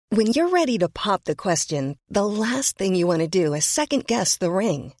When you're ready to pop the question, the last thing you want to do is second-guess the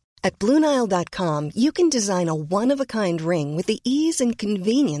ring. At BlueNile.com, you can design a one-of-a-kind ring with the ease and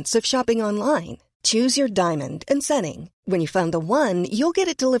convenience of shopping online. Choose your diamond and setting. When you find the one, you'll get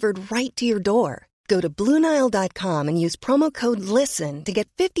it delivered right to your door. Go to BlueNile.com and use promo code LISTEN to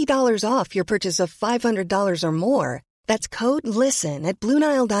get $50 off your purchase of $500 or more. That's code LISTEN at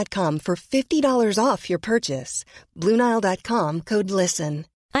BlueNile.com for $50 off your purchase. BlueNile.com, code LISTEN.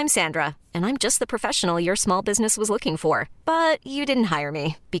 I'm Sandra, and I'm just the professional your small business was looking for. But you didn't hire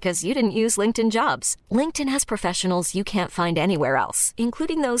me because you didn't use LinkedIn Jobs. LinkedIn has professionals you can't find anywhere else,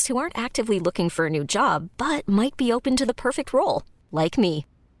 including those who aren't actively looking for a new job, but might be open to the perfect role, like me.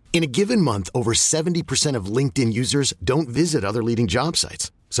 In a given month, over 70% of LinkedIn users don't visit other leading job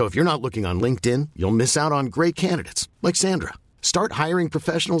sites. So if you're not looking on LinkedIn, you'll miss out on great candidates like Sandra. Start hiring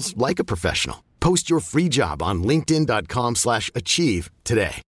professionals like a professional. Post your free job on linkedin.com/achieve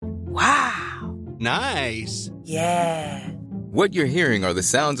today. Wow. Nice. Yeah. What you're hearing are the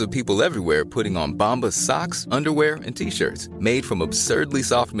sounds of people everywhere putting on Bombas socks, underwear, and T-shirts made from absurdly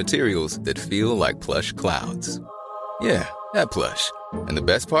soft materials that feel like plush clouds. Yeah, that plush. And the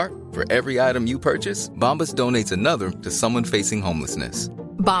best part? For every item you purchase, Bombas donates another to someone facing homelessness.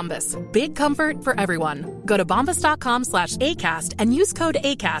 Bombas. Big comfort for everyone. Go to bombas.com/ACAST and use code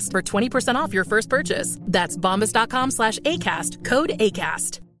ACAST for 20% off your first purchase. That's bombas.com/ACAST. Code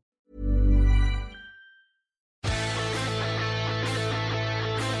ACAST.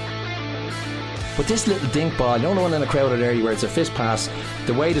 But this little dink ball, you know the one in a crowded area where it's a fist pass,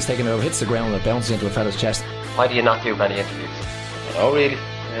 the weight is taken over, hits the ground and it bounces into a fella's chest. Why do you not do many interviews? Oh, really?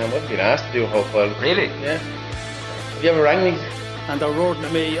 I wouldn't been asked to do a whole while. Really? Yeah. Have you ever rang me? And they're roaring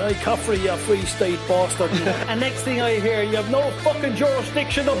at me, "I Caffrey, you free state bastard." And next thing I hear, "You have no fucking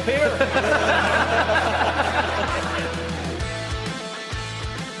jurisdiction up here."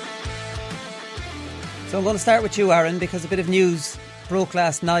 So I'm going to start with you, Aaron, because a bit of news broke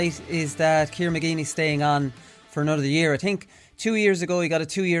last night is that Ciarán McGeeney's staying on for another year. I think 2 years ago he got a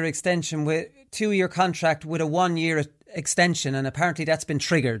 2-year extension with 2-year contract with a 1-year extension, and apparently that's been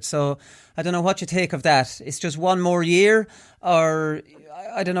triggered. So I don't know what you take of that. It's just one more year, or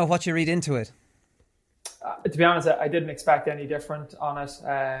I don't know what you read into it. To be honest, I didn't expect any different on it.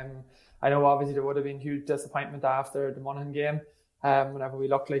 I know obviously there would have been huge disappointment after the Monaghan game. Whenever we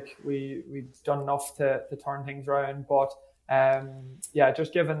looked like we'd done enough to turn things around, but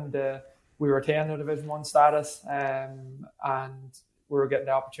just given we retained the Division 1 status, and we were getting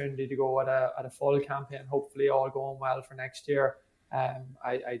the opportunity to go at a full campaign, hopefully all going well for next year.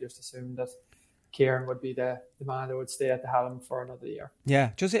 I just assumed that Ciarán would be the man that would stay at the helm for another year.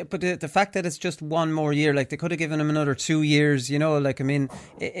 Yeah, but the fact that it's just one more year, like they could have given him another 2 years, you know, like, I mean,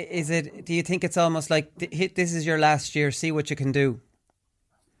 do you think it's almost like this is your last year, see what you can do?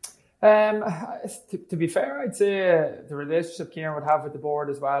 To be fair, I'd say the relationship Ciarán would have with the board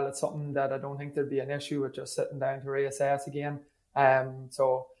as well, it's something that I don't think there'd be an issue with just sitting down to reassess again.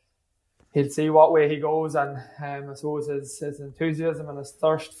 So he'll see what way he goes, and I suppose his enthusiasm and his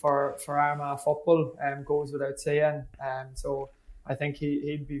thirst for Armagh football goes without saying. So I think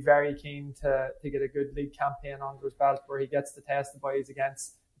he'd be very keen to get a good league campaign under his belt where he gets to test the boys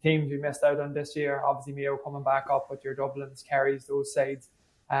against teams we missed out on this year. Obviously Mayo coming back up with your Dublins, Kerrys, those sides.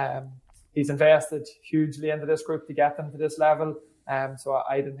 He's invested hugely into this group to get them to this level. So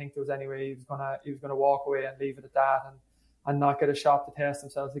I didn't think there was any way he was gonna walk away and leave it at that and not get a shot to test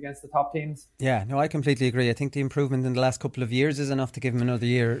themselves against the top teams. Yeah, no, I completely agree. I think the improvement in the last couple of years is enough to give him another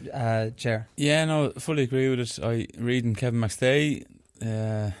year, Chair. Yeah, no, fully agree with it. I reading Kevin McStay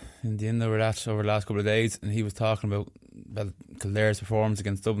in the end over the last couple of days, and he was talking about Kildare's performance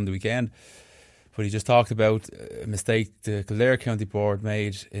against Dublin the weekend. But he just talked about a mistake the Kildare County Board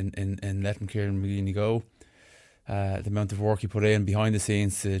made in letting Ciarán McGeeney go. The amount of work he put in behind the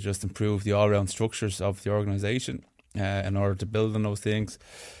scenes to just improve the all-round structures of the organisation in order to build on those things.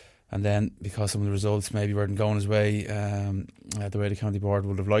 And then because some of the results maybe weren't going his way, the way the County Board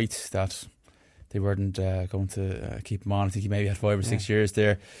would have liked, that they weren't going to keep him on. I think he maybe had 5 or 6 years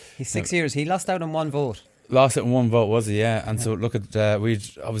there. He's 6 years. He lost out on one vote. Lost it in one vote, was he? Yeah. And so look at, we'd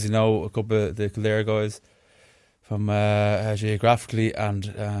obviously know a couple of the Kildare guys from geographically, and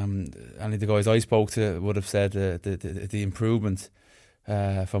any of the guys I spoke to would have said the improvement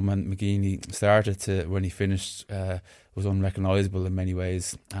from when McGeeney started to when he finished was unrecognisable in many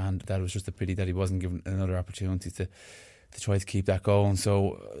ways, and that was just a pity that he wasn't given another opportunity to try to keep that going.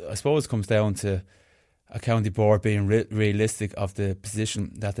 So I suppose it comes down to a county board being realistic of the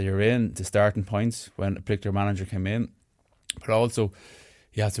position that they are in, the starting points when a particular manager came in, but also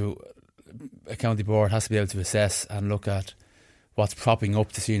a county board has to be able to assess and look at what's propping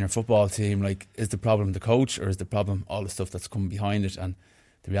up the senior football team. Like, is the problem the coach, or is the problem all the stuff that's coming behind it? And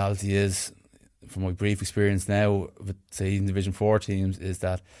the reality is, from my brief experience now with, say, even Division 4 teams, is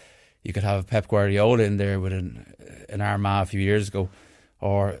that you could have Pep Guardiola in there with an Armagh a few years ago,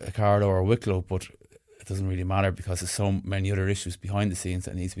 or a Carlo or a Wicklow, but it doesn't really matter because there's so many other issues behind the scenes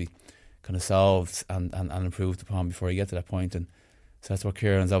that needs to be kind of solved and improved upon before you get to that point. And so that's what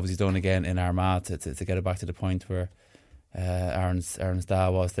Kieran's obviously done again in Armagh to get it back to the point where Aaron's dad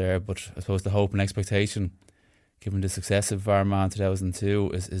was there. But I suppose the hope and expectation, given the success of Armagh in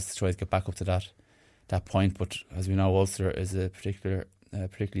 2002, is to try to get back up to that point. But as we know, Ulster is a particularly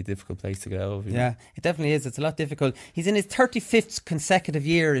difficult place to get out of. Yeah, it definitely is. It's a lot difficult. He's in his 35th consecutive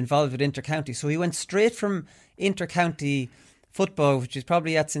year involved with Intercounty, so he went straight from Intercounty football, which he's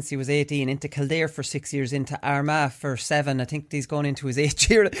probably at since he was 18, into Kildare for 6 years, into Armagh for 7. I think he's going into his 8th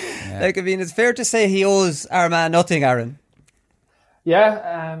year. Yeah. Like, I mean, it's fair to say he owes Armagh nothing, Aaron.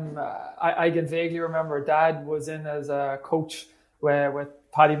 Yeah, I can vaguely remember Dad was in as a coach with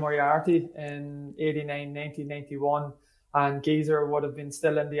Paddy McBrearty in 89, 1991, and Geezer would have been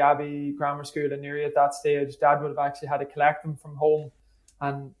still in the Abbey Grammar School in Newry at that stage. Dad would have actually had to collect him from home,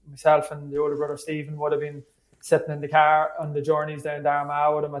 and myself and the older brother Stephen would have been sitting in the car on the journeys down to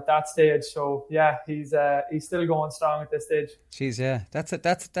Armagh with him at that stage. So yeah, he's still going strong at this stage. Jeez, yeah, that's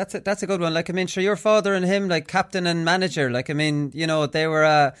a good one. Like, I mean, sure, your father and him, like captain and manager. Like, I mean, you know, they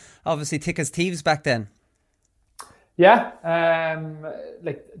were obviously thick as thieves back then. Yeah,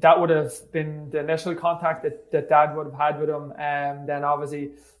 like that would have been the initial contact that Dad would have had with him. Then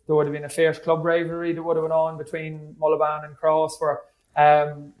obviously there would have been a fierce club rivalry that would have been on between Mullaban and Cross, where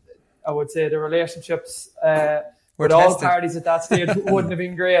I would say the relationships with all parties at that stage wouldn't have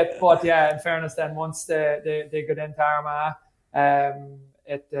been great. But yeah, in fairness, then once they got into Armagh,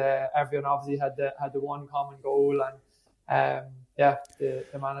 everyone obviously had the one common goal, and they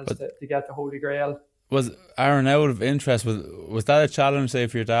managed to get the Holy Grail. Was Aaron, out of interest, was that a challenge, say,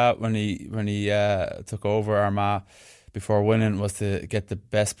 for your dad when he took over Armagh before winning, was to get the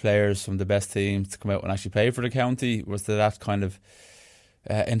best players from the best teams to come out and actually play for the county? Was there that kind of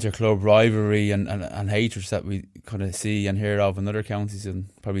inter-club rivalry and hatred that we kind of see and hear of in other counties? And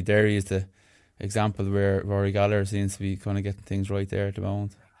probably Derry is the example where Rory Gallagher seems to be kind of getting things right there at the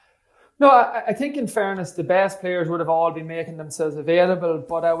moment. No, I think in fairness, the best players would have all been making themselves available.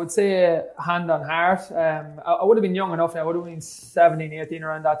 But I would say, hand on heart, I would have been young enough now. I would have been 17, 18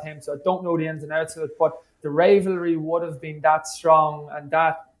 around that time. So I don't know the ins and outs of it. But the rivalry would have been that strong, and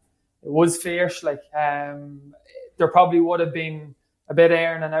that it was fierce. Like, there probably would have been a bit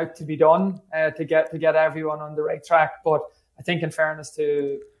ironing out to be done to get everyone on the right track. But I think in fairness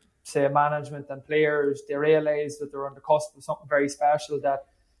to, say, management and players, they realised that they were on the cusp of something very special, that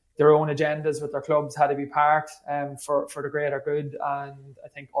their own agendas with their clubs had to be parked for the greater good, and I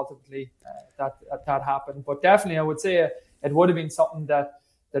think ultimately that happened. But definitely, I would say it would have been something that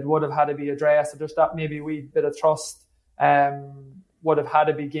would have had to be addressed. Just that maybe a wee bit of trust would have had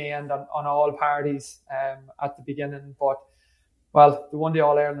to be gained on all parties at the beginning. But well, they won the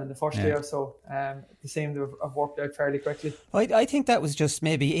All-Ireland in the first year, so they seem to have worked out fairly quickly. I think that was just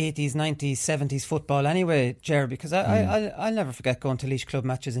maybe 80s, 90s, 70s football anyway, Ger, because I'll never forget going to Laois Club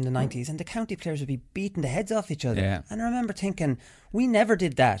matches in the 90s, and the county players would be beating the heads off each other. Yeah. And I remember thinking, we never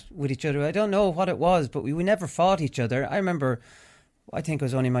did that with each other. I don't know what it was, but we never fought each other. I remember, I think it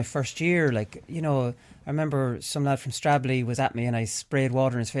was only my first year, like, you know, I remember some lad from Strably was at me and I sprayed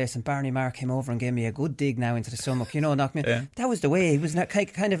water in his face, and Barney Marr came over and gave me a good dig now into the stomach, you know, knocked me. Yeah. That was the way. He was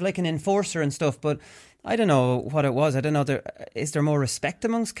kind of like an enforcer and stuff, but I don't know what it was. I don't know. Is there more respect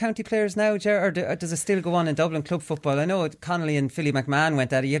amongst county players now, Ger, or does it still go on in Dublin club football? I know Connolly and Philly McMahon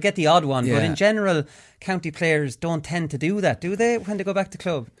went at it. You get the odd one, but in general, county players don't tend to do that, do they, when they go back to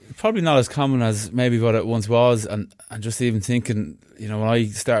club? Probably not as common as maybe what it once was. And just even thinking, you know, when I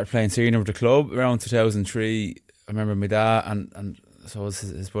started playing senior with the club around 2003, I remember my dad and so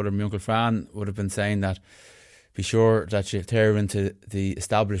his brother, my uncle Fran, would have been saying that be sure that you tear into the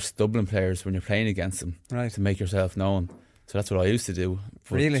established Dublin players when you're playing against them, right, to make yourself known. So that's what I used to do.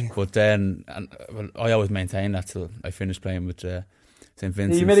 But then, I always maintained that till I finished playing with St.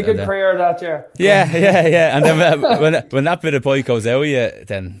 Vincent's. You made a good career that year. Yeah. And then when that bit of bike goes out of you,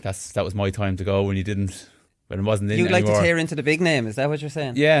 then that was my time to go. When it wasn't in anymore. You'd like to tear into the big name, is that what you're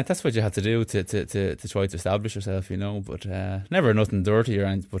saying? Yeah, that's what you had to do to try to establish yourself, you know. But never nothing dirty or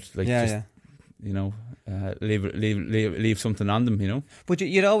anything. But leave something on them, But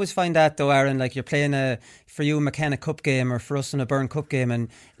you'd always find that though, Aaron, like you're playing for you a McKenna Cup game or for us in a Byrne Cup game, and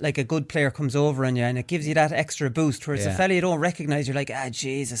like a good player comes over on you and it gives you that extra boost, whereas a fella you don't recognise, you're like,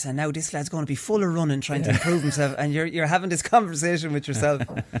 Jesus, and now this lad's going to be full of running trying to improve himself, and you're having this conversation with yourself.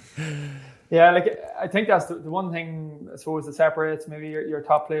 Yeah, like I think that's the one thing I suppose that separates maybe your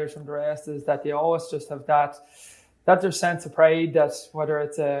top players from the rest, is that they always just have that their sense of pride, that whether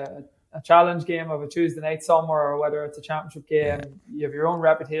it's a challenge game of a Tuesday night somewhere or whether it's a championship game, you have your own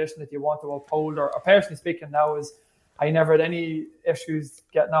reputation that you want to uphold. Or personally speaking now, is I never had any issues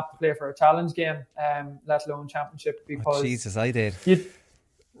getting up to play for a challenge game, let alone championship, because Jesus, I did.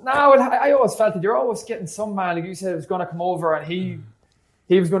 I always felt that you're always getting some man, like you said, was going to come over and he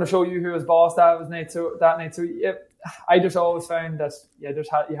was going to show you who was boss that night. So I just always found that you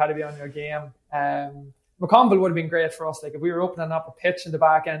had to be on your game. McConville would have been great for us. Like if we were opening up a pitch in the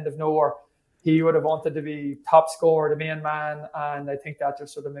back end of nowhere, he would have wanted to be top scorer, the main man, and I think that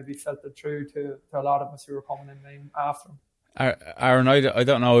just sort of maybe filtered through to a lot of us who were coming in after him. Aaron, I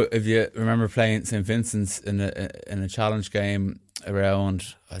don't know if you remember playing St Vincent's in a challenge game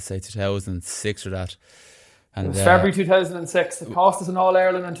around, I'd say 2006 or that. And it was February 2006. It cost us an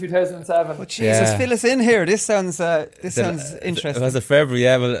All-Ireland in 2007. Oh, Jesus, fill us in here. This sounds interesting. It was a February,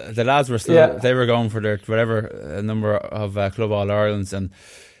 yeah. Well, the lads were still, they were going for their whatever number of Club All-Irelands, and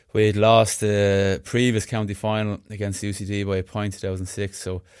we had lost the previous county final against UCD by a point in 2006.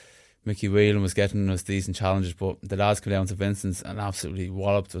 So Mickey Whelan was getting us decent challenges, but the lads came down to Vincent's and absolutely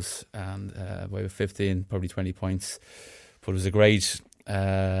walloped us, and by 15, probably 20 points. But it was a great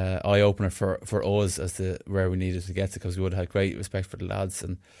eye-opener for us as to where we needed to get to, because we would have had great respect for the lads,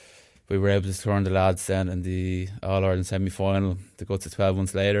 and we were able to turn the lads then in the All-Ireland semi-final to go to 12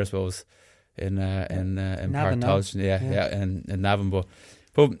 months later, I suppose, in Park College, in Navan.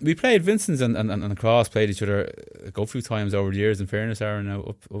 But we played Vincent's and Cross played each other a good few times over the years. In fairness, Aaron,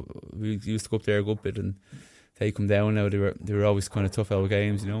 we used to go up there a good bit, and they come down now. They were always kind of tough out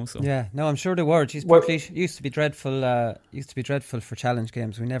games, So yeah, no, I'm sure they were. Used to be dreadful. Used to be dreadful for challenge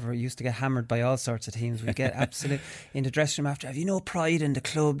games. We never used to get hammered by all sorts of teams. We get absolutely in the dressing room after. Have you no pride in the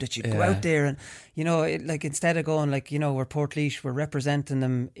club that you go out there and like instead of going like we're Portlaoise, we're representing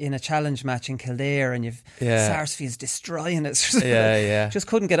them in a challenge match in Kildare, and you've Sarsfield's destroying us. Just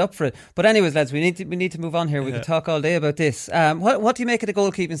couldn't get up for it. But anyways, lads, we need to move on here. We could talk all day about this. What do you make of the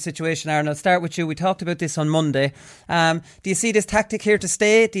goalkeeping situation, Aaron? I'll start with you. We talked about this on Monday. Do you see this tactic here to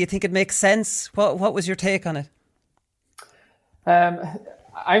stay? Do you think it makes sense? What was your take on it?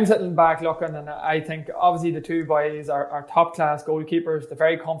 I'm sitting back looking, and I think obviously the two boys are top class goalkeepers. They're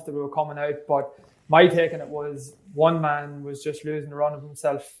very comfortable with coming out, but my take on it was one man was just losing the run of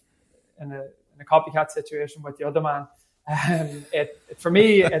himself in a copycat situation with the other man. For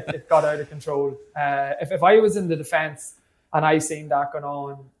me, it got out of control. If I was in the defence and I seen that going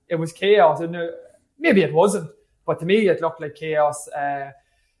on, it was chaos. Maybe it wasn't, but to me it looked like chaos.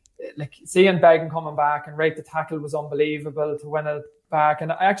 Like seeing Beggan coming back and the tackle was unbelievable to win it back.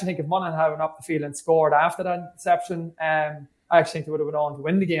 And I actually think if Monaghan had went up the field and scored after that interception, I actually think they would have went on to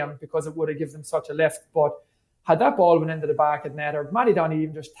win the game, because it would have given them such a lift. But had that ball went into the back of the net, or Matty Donny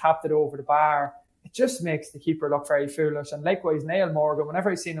even just tapped it over the bar, it just makes the keeper look very foolish. And likewise, Niall Morgan, whenever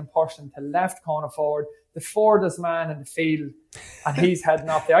I seen him pushing to left corner forward, the fordest man in the field, and he's heading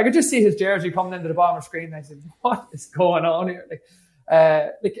up there. I could just see his jersey coming into the bottom of the screen, and I said, what is going on here?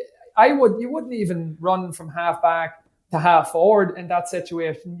 You wouldn't even run from half back to half forward in that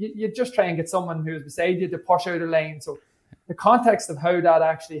situation. You'd just try and get someone who's beside you to push out a lane. So the context of how that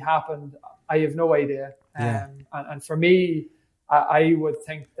actually happened, I have no idea. And for me, I would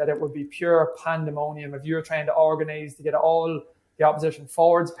think that it would be pure pandemonium if you're trying to organise to get all the opposition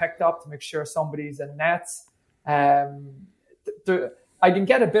forwards picked up to make sure somebody's in nets. I can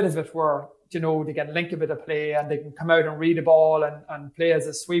get a bit of it where, they can link a bit of play and they can come out and read the ball and play as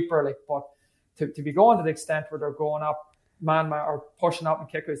a sweeper. But to be going to the extent where they're going up man or pushing up and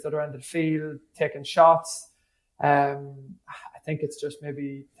kickers that are in the field, taking shots, I think it's just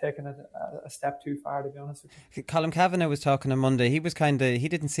maybe taking it a step too far, to be honest with you. Colin Kavanagh was talking on Monday. He was he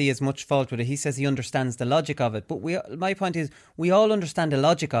didn't see as much fault with it. He says he understands the logic of it. But my point is, we all understand the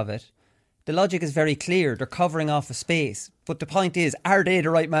logic of it. The logic is very clear. They're covering off a space. But the point is, are they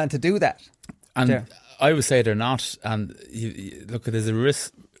the right man to do that? And I would say they're not. And look, there's a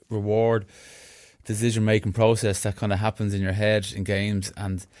risk-reward decision-making process that kind of happens in your head in games.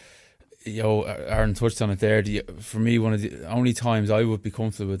 And Aaron touched on it there. For me, one of the only times I would be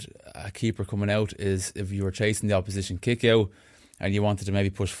comfortable with a keeper coming out is if you were chasing the opposition kick out and you wanted to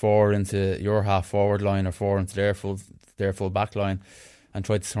maybe push forward into your half forward line or forward into their full back line. and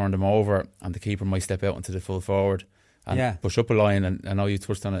tried to turn them over, and the keeper might step out into the full forward and push up a line. And I know you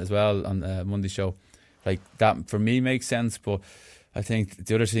touched on it as well on Monday show. Like that for me makes sense, but I think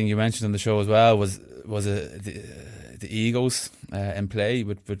the other thing you mentioned on the show as well was the egos in play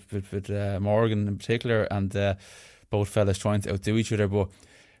with Morgan in particular, and both fellas trying to outdo each other. But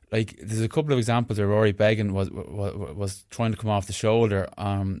like, there's a couple of examples where Rory Beggan was trying to come off the shoulder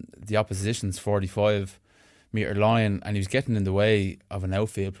the opposition's 45-metre line, and he was getting in the way of an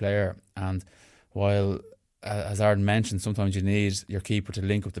outfield player. And while, as Aaron mentioned, sometimes you need your keeper to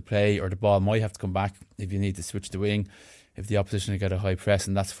link up the play, or the ball might have to come back if you need to switch the wing, if the opposition get a high press,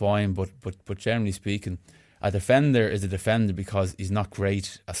 and that's fine. But generally speaking, a defender is a defender because he's not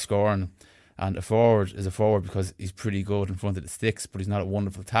great at scoring, and a forward is a forward because he's pretty good in front of the sticks, but he's not a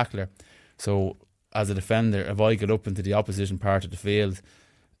wonderful tackler. So as a defender, if I get up into the opposition part of the field,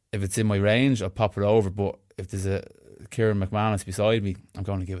 if it's in my range, I'll pop it over. But if there's a Kieran McManus beside me, I'm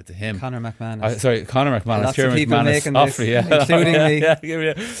going to give it to him. Conor McManus. Conor McManus. Lots Kieran of people McManus, making this, including me.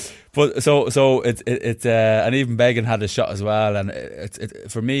 But so it's and even Beggan had a shot as well, and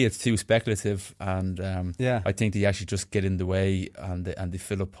for me it's too speculative, and I think they actually just get in the way, and they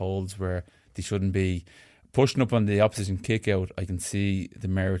fill up holes where they shouldn't be. Pushing up on the opposition kick out, I can see the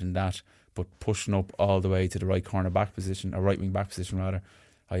merit in that, but pushing up all the way to the right corner back position, or right wing back position rather,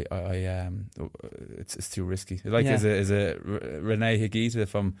 it's too risky. Like is a Rene Higuita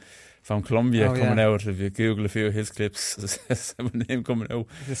from Colombia coming out. If you Google a few of his clips, him coming out,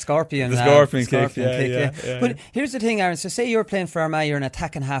 the scorpion kick. But here's the thing, Aaron. So say you're playing for Armagh, you're an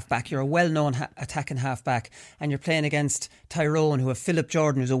attacking half-back, you're a well-known attacking half-back, and you're playing against Tyrone, who have Philip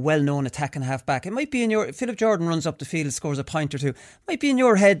Jordan, who's a well-known attacking half-back. It might be in your... Philip Jordan runs up the field, scores a point or two. It might be in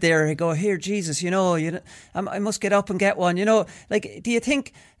your head there, you go, here, Jesus, I must get up and get one. Like, do you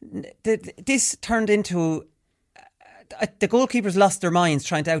think this turned into... the goalkeepers lost their minds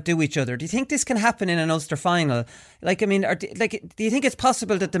trying to outdo each other? Do you think this can happen in an Ulster final? Like, I mean, do you think it's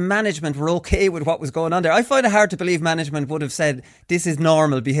possible that the management were okay with what was going on there? I find it hard to believe management would have said this is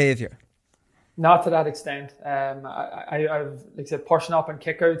normal behaviour. Not to that extent. I've, like I said, pushing up and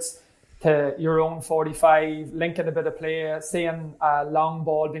kickouts to your own 45, linking a bit of play, seeing a long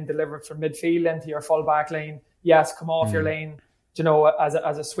ball being delivered from midfield into your full back lane. Yes, come off your lane, as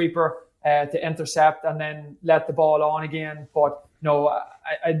a sweeper. To intercept and then let the ball on again. But no,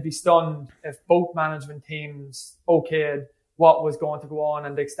 I'd be stunned if both management teams okayed what was going to go on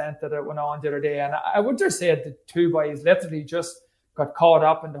and the extent that it went on the other day. And I would just say the two boys literally just got caught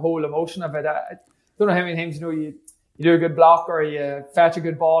up in the whole emotion of it. I don't know how many times you do a good block or you fetch a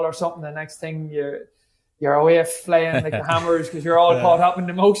good ball or something, the next thing you're away flying like the hammers because you're all caught up in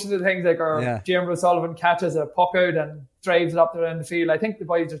the emotions of things. Like, James O'Sullivan catches a puck out and drives it up around the field. I think the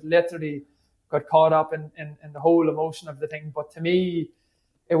boys just literally got caught up in the whole emotion of the thing. But to me,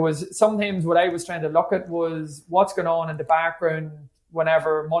 it was sometimes what I was trying to look at was what's going on in the background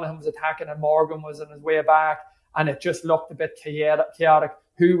whenever Monaghan was attacking and Morgan was on his way back, and it just looked a bit chaotic.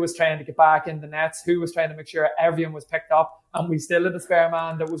 Who was trying to get back in the nets? Who was trying to make sure everyone was picked up? And we still had a spare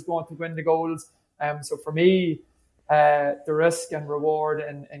man that was going to win the goals. So for me, the risk and reward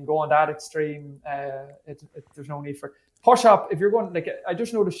in going that extreme, there's no need for it. Push up, if you're going, I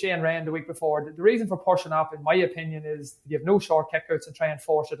just noticed Shane Ryan the week before. The reason for pushing up, in my opinion, is to give no short kickouts and try and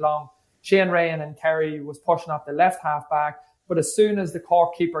force it long. Shane Ryan and Kerry was pushing up the left half back, but as soon as the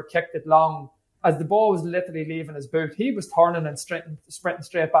Cork keeper kicked it long, as the ball was literally leaving his boot, he was turning and sprinting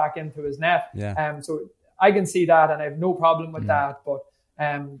straight back into his net. So I can see that, and I have no problem with that. But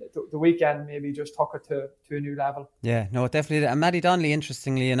the weekend maybe just took it to a new level. Yeah, no, it definitely did. And Matty Donnelly,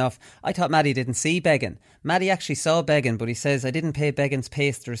 interestingly enough, I thought Matty didn't see Beggan. Matty actually saw Beggan, but he says, I didn't pay Beggan's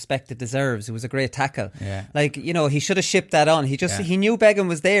pace the respect it deserves. It was a great tackle. Yeah. Like, he should have shipped that on. He knew Beggan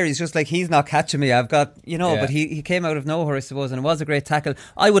was there. He's just like, he's not catching me. I've got, but he came out of nowhere, I suppose, and it was a great tackle.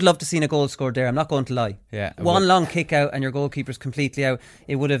 I would love to see a goal scored there. I'm not going to lie. Yeah. One long kick out and your goalkeeper's completely out.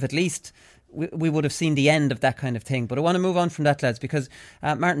 It would have at least... we would have seen the end of that kind of thing. But I want to move on from that, lads, because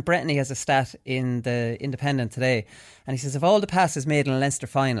Martin Brettany has a stat in the Independent today, and he says of all the passes made in a Leinster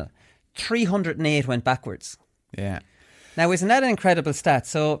final, 308 went backwards. Yeah. Now, isn't that an incredible stat?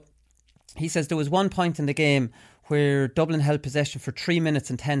 So he says there was one point in the game where Dublin held possession for 3 minutes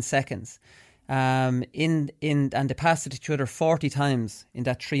and 10 seconds. And they passed it to each other 40 times in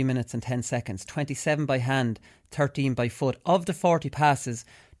that 3 minutes and 10 seconds. 27 by hand, 13 by foot. Of the 40 passes,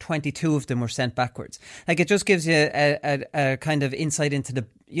 22 of them were sent backwards. Like, it just gives you a kind of insight into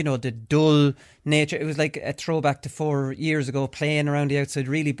the dull nature. It was like a throwback to 4 years ago, playing around the outside,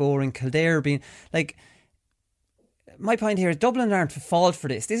 really boring. Kildare being like, my point here is Dublin aren't at fault for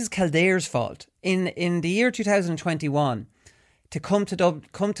this. This is Kildare's fault. In the year 2021, to come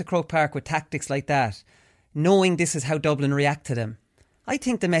to Croke Park with tactics like that, knowing this is how Dublin react to them. I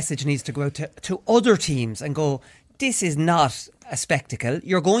think the message needs to go out to other teams and go, this is not a spectacle.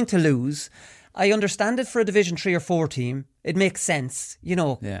 You're going to lose. I understand it for a Division 3 or 4 team. It makes sense, you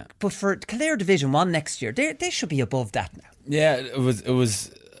know. Yeah. But for Kildare Division 1 next year, they should be above that now. Yeah, it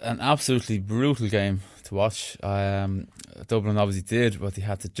was an absolutely brutal game to watch. Dublin obviously did what they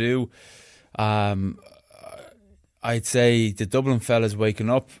had to do. I'd say the Dublin fellas waking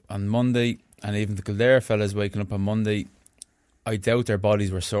up on Monday, and even the Kildare fellas waking up on Monday, I doubt their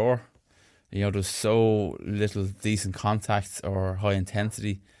bodies were sore. You know, there's so little decent contact or high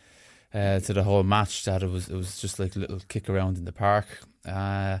intensity to the whole match that it was just like a little kick around in the park.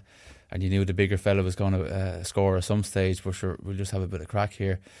 And you knew the bigger fella was going to score at some stage, but sure, we'll just have a bit of crack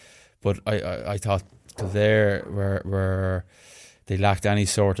here. But I thought Kildare were they lacked any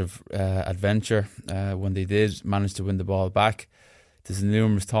sort of adventure when they did manage to win the ball back. There's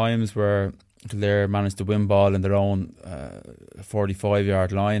numerous times where Kildare managed to win ball in their own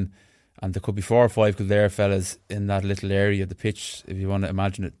 45-yard line, and there could be 4 or 5 Kildare fellas in that little area of the pitch, if you want to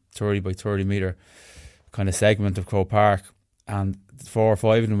imagine it, 30 by 30 metre kind of segment of Croke Park, and 4 or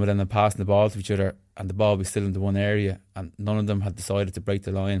 5 of them would end up passing the ball to each other, and the ball would be still in the one area, and none of them had decided to break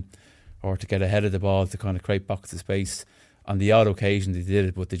the line or to get ahead of the ball to kind of create pockets of space. On the odd occasion they did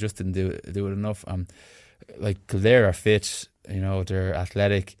it, but they just didn't do it enough. Like Kildare are fit, you know, they're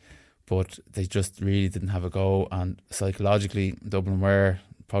athletic, but they just really didn't have a go. And psychologically, Dublin were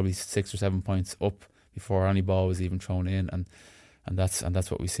probably 6 or 7 points up before any ball was even thrown in, and that's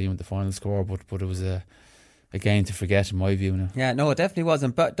what we see with the final score. But it was a game to forget in my view now. Yeah, no, it definitely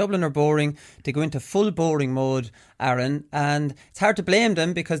wasn't. But Dublin are boring. They go into full boring mode, Aaron, and it's hard to blame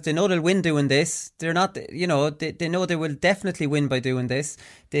them because they know they'll win doing this. They're not, you know, they know they will definitely win by doing this.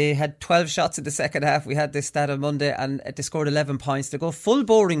 They had 12 shots in the second half. We had this stat on Monday, and they scored 11 points. They go full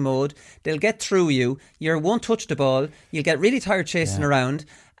boring mode. They'll get through you. You won't touch the ball. You'll get really tired chasing around,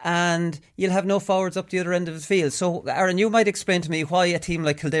 and you'll have no forwards up the other end of the field. So, Aaron, you might explain to me why a team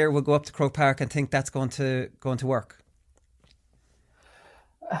like Kildare will go up to Croke Park and think that's going to work.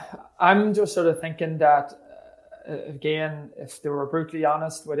 I'm just sort of thinking that, again, if they were brutally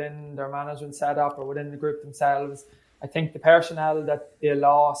honest within their management setup or within the group themselves, I think the personnel that they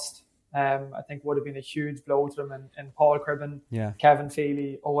lost, I think would have been a huge blow to them in Paul Cribben, Kevin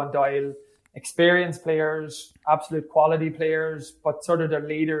Feely, Owen Doyle. Experienced players, absolute quality players, but sort of their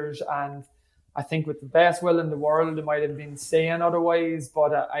leaders. And I think with the best will in the world, they might have been saying otherwise,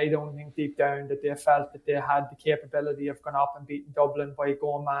 but I don't think deep down that they felt that they had the capability of going up and beating Dublin by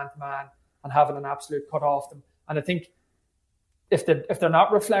going man-to-man and having an absolute cut off them. And I think if they're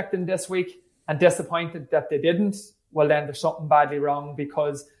not reflecting this week and disappointed that they didn't, well then there's something badly wrong,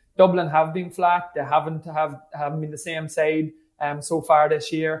 because Dublin have been flat. They haven't been the same side so far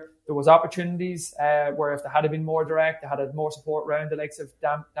this year. There was opportunities where if they had been more direct, they had more support around the likes of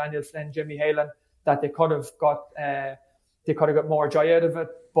Daniel Flynn, Jimmy Halen, that they could have got more joy out of it.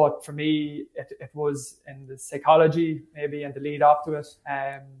 But for me, it was in the psychology, maybe in the lead up to it,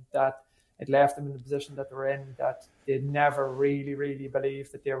 that it left them in the position that they were in, that they never really, really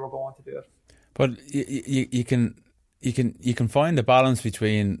believed that they were going to do it. But you can find a balance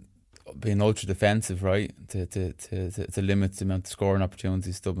between being ultra defensive, right, to limit the amount of scoring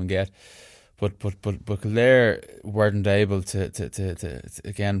opportunities Dublin get, but Kildare weren't able to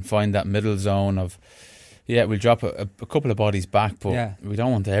again find that middle zone of we'll drop a couple of bodies back, but we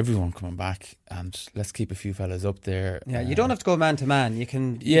don't want everyone coming back, and let's keep a few fellas up there. You don't have to go man to man. You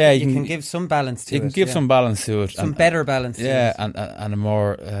can give some balance to it. You can give some balance to it, some better balance to it. and a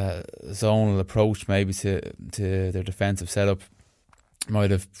more zonal approach maybe to their defensive setup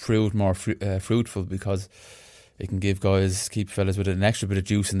might have proved more fruitful, because it can keep fellas with an extra bit of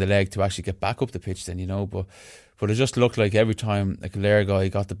juice in the leg to actually get back up the pitch then, you know. But it just looked like every time a Kildare guy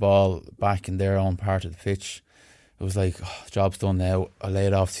got the ball back in their own part of the pitch, it was like, job's done now, I'll lay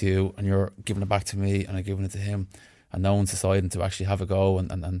it off to you, and you're giving it back to me, and I'm giving it to him, and no one's deciding to actually have a go.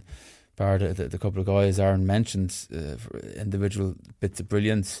 And bar the couple of guys Aaron mentioned, individual bits of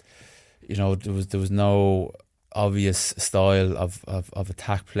brilliance, you know, there was no obvious style of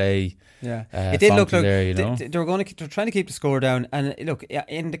attack play. It did look like there, you know? they're trying to keep the score down, and look,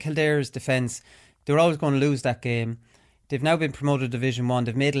 in the Kildare's defence, they were always going to lose that game. They've now been promoted to Division 1.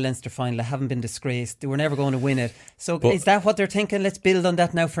 They've made a Leinster final. They haven't been disgraced. They were never going to win it. So is that what they're thinking? Let's build on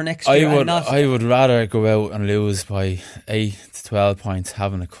that now for next year. I would rather go out and lose by 8 to 12 points,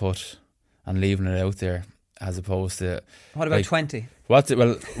 having a cut and leaving it out there, as opposed to what about 20? What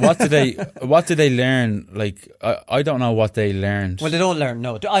did they learn? Like I don't know what they learned. Well, they don't learn.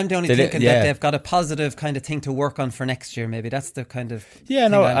 No, I'm only thinking that they've got a positive kind of thing to work on for next year. Maybe that's the kind of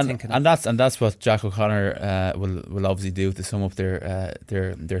thing I'm thinking of. That's what Jack O'Connor will obviously do to sum up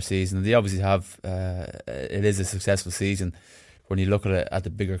their season. They obviously have it is a successful season when you look at it at the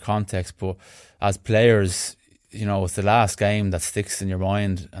bigger context. But as players, you know, it's the last game that sticks in your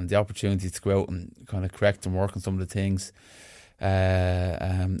mind, and the opportunity to go out and kind of correct and work on some of the things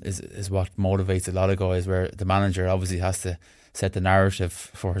is what motivates a lot of guys. Where the manager obviously has to set the narrative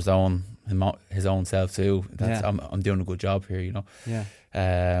for his own self too. I'm doing a good job here, you know.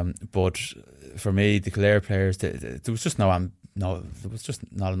 Yeah. But for me, the Kildare players, there was just there was just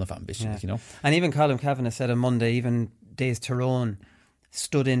not enough ambition, you know. And even Colin Kavanagh said on Monday, even Days Tyrone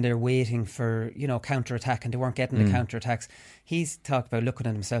stood in there waiting for, you know, counter attack, and they weren't getting the counter attacks. He's talked about looking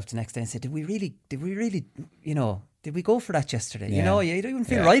at himself the next day and said, did we really, you know, did we go for that yesterday? Yeah. You know, you don't even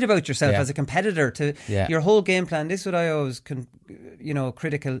feel right about yourself as a competitor to your whole game plan. This is what I always,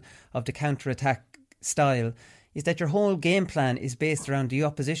 critical of the counter attack style, is that your whole game plan is based around the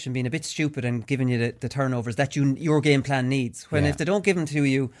opposition being a bit stupid and giving you the turnovers that your game plan needs. When if they don't give them to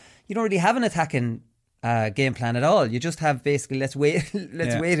you, you don't really have an attacking game plan at all. You just have basically let's wait.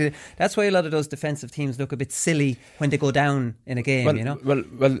 That's why a lot of those defensive teams look a bit silly when they go down in a game. You know. Well,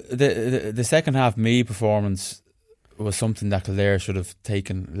 the second half performance was something that Kildare should have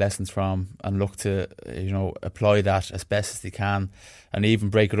taken lessons from and looked to, you know, apply that as best as they can, and even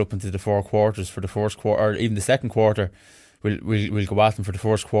break it up into the 4 quarters. For the first quarter, or even the second quarter, we'll go at them. For the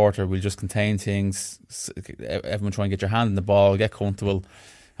first quarter, we'll just contain things. Everyone try and get your hand in the ball, get comfortable.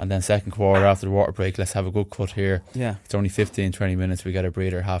 And then second quarter, after the water break, let's have a good cut here. Yeah. It's only 15-20 minutes. We get a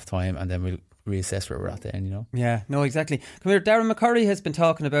breather half time, and then we'll reassess where we're at then, you know. Yeah, no, exactly. Come here, Darren McCurry has been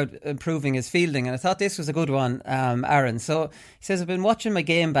talking about improving his fielding, and I thought this was a good one, Aaron. So he says, I've been watching my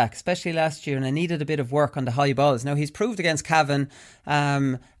game back, especially last year, and I needed a bit of work on the high balls. Now, he's proved against Cavan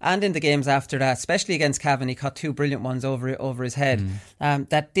and in the games after that, especially against Cavan, he caught 2 brilliant ones over his head,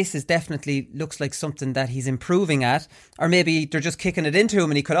 that this is definitely looks like something that he's improving at, or maybe they're just kicking it into him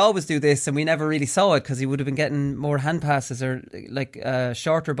and he could always do this and we never really saw it because he would have been getting more hand passes or like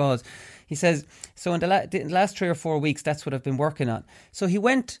shorter balls. He says, so in the last 3 or 4 weeks, that's what I've been working on. So he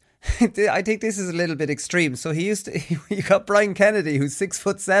went, I think this is a little bit extreme. So he got Brian Kennedy, who's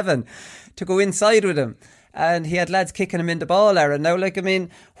 6'7", to go inside with him. And he had lads kicking him in the ball, Aaron. Now, like, I mean,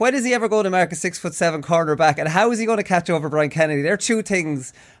 when is he ever going to mark a 6'7" cornerback? And how is he going to catch over Brian Kennedy? There are two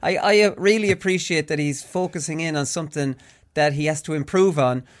things. I really appreciate that he's focusing in on something that he has to improve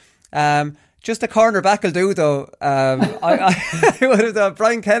on. Just a cornerback will do, though. I would have thought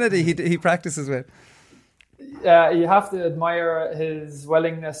Brian Kennedy he practices with. Yeah, you have to admire his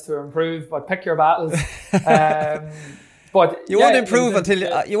willingness to improve, but pick your battles. But you won't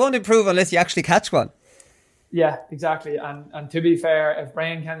improve unless you actually catch one. Yeah, exactly. And to be fair, if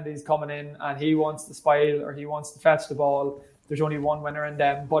Brian Kennedy's coming in and he wants to spile or he wants to fetch the ball, there's only one winner in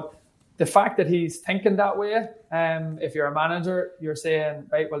them. But the fact that he's thinking that way, if you're a manager, you're saying,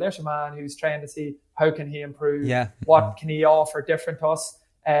 right, well, there's a man who's trying to see how can he improve, what can he offer different to us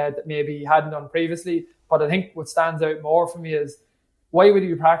that maybe he hadn't done previously. But I think what stands out more for me is, why would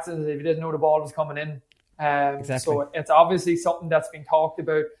you practice if you didn't know the ball was coming in? Exactly. So it's obviously something that's been talked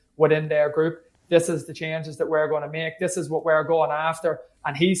about within their group. This is the changes that we're going to make. This is what we're going after.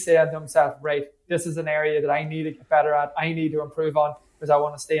 And he said to himself, right, this is an area that I need to get better at. I need to improve on because I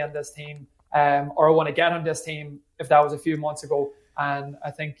want to stay on this team or I want to get on this team if that was a few months ago. And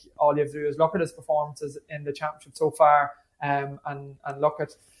I think all you have to do is look at his performances in the championship so far and look at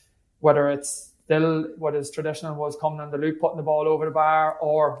whether it's still what his traditional was, coming on the loop, putting the ball over the bar,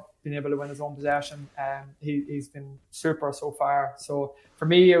 or being able to win his own possession. He's been super so far. So for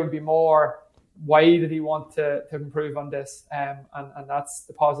me, it would be more, why did he want to improve on this? And that's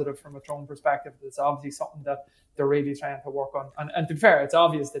the positive from a Tyrone perspective. It's obviously something that they're really trying to work on. And to be fair, it's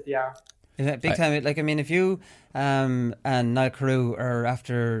obvious that they are. Yeah, big time. Like, I mean, if you and Niall Carew are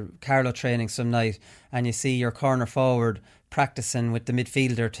after Carlow training some night and you see your corner forward practicing with the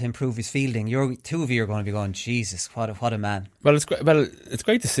midfielder to improve his fielding, two of you are going to be going, Jesus, what a man. Well, it's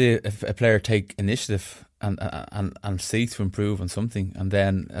great to see if a player take initiative and seek to improve on something, and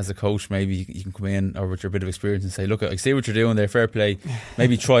then as a coach maybe you can come in or with your bit of experience and say, look, I see what you're doing there, fair play,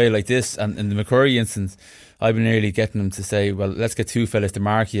 maybe try it like this. And in the McCurry instance, I've been nearly getting them to say, well, let's get 2 fellas to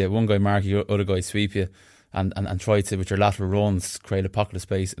mark you, one guy mark you, other guy sweep you, and try to, with your lateral runs, create a pocket of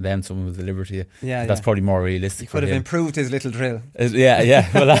space, and then someone will deliver to you. That's probably more realistic. He could have improved his little drill. Yeah.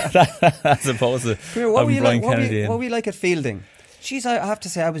 Well, as opposed to what were you like at fielding? Jeez, I have to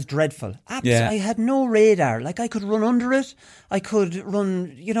say I was dreadful. Yeah. I had no radar. Like, I could run under it. I could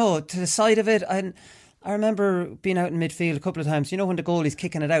run, to the side of it. I remember being out in midfield a couple of times. When the goalie's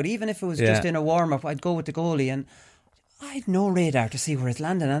kicking it out, even if it was just in a warm-up, I'd go with the goalie, and I had no radar to see where it's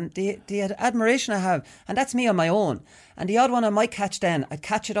landing. And the admiration I have, and that's me on my own. And the odd one I might catch then, I'd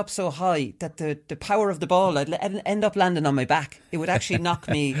catch it up so high that the power of the ball, I'd end up landing on my back. It would actually knock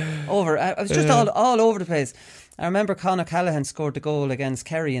me over. I was just all over the place. I remember Conor Callaghan scored the goal against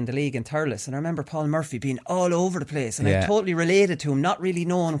Kerry in the league in Thurles, and I remember Paul Murphy being all over the place, and I totally related to him, not really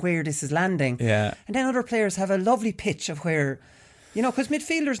knowing where this is landing. Yeah. And then other players have a lovely pitch of where, because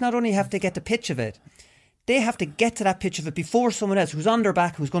midfielders not only have to get the pitch of it, they have to get to that pitch of it before someone else who's on their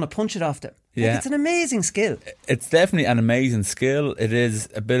back who's going to punch it off them. Yeah. It's an amazing skill. It's definitely an amazing skill. It is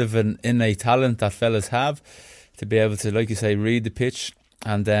a bit of an innate talent that fellas have, to be able to, like you say, read the pitch,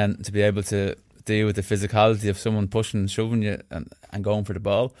 and then to be able to deal with the physicality of someone pushing and shoving you and going for the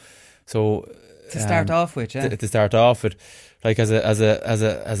ball. So to start off with, to start off with, like as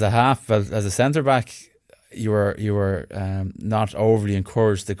a half, as a centre back, you were not overly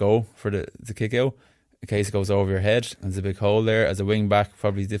encouraged to go for the kick out in case it goes over your head. And there's a big hole there. As a wing back,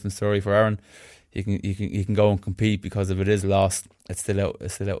 probably a different story for Aaron. You can go and compete, because if it is lost, it's still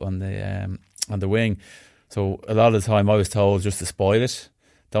out on the wing. So a lot of the time I was told just to spoil it.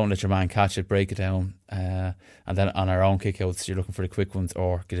 Don't let your man catch it, break it down, and then on our own kickouts, you're looking for the quick ones,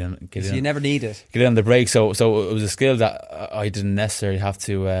 or get in. So you never need it. Get in the break. So it was a skill that I didn't necessarily have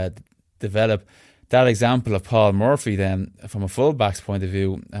to develop. That example of Paul Murphy, then, from a full-back's point of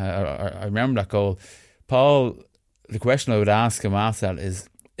view, I remember that goal. Paul, the question I would ask him after that is,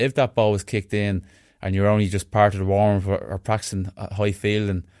 if that ball was kicked in and you're only just part of the warm-up or practicing high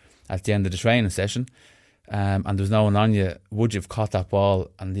fielding at the end of the training session, and there was no one on you, would you have caught that ball?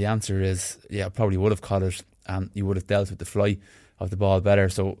 And the answer is, yeah, I probably would have caught it, and you would have dealt with the flight of the ball better.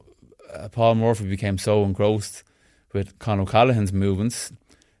 So Paul Murphy became so engrossed with Conor Callaghan's movements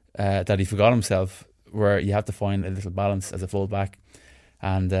that he forgot himself, where you have to find a little balance as a full back.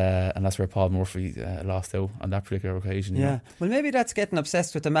 And that's where Paul Murphy lost out on that particular occasion. Yeah. Well, maybe that's getting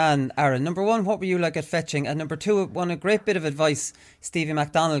obsessed with the man, Aaron. Number one, what were you like at fetching? And number two, a great bit of advice Stevie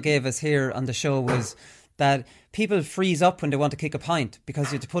McDonald gave us here on the show was that people freeze up when they want to kick a pint because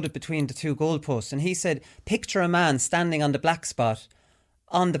you have to put it between the two goalposts. And he said, picture a man standing on the black spot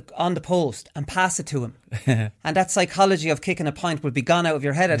on the post and pass it to him. And that psychology of kicking a pint would be gone out of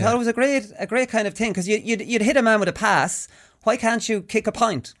your head. I thought it was a great kind of thing, because you'd hit a man with a pass. Why can't you kick a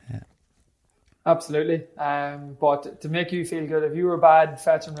pint? Yeah. Absolutely. But to make you feel good, if you were bad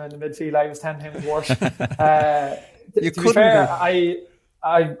fetching around the midfield, I was 10 times worse. You to be fair,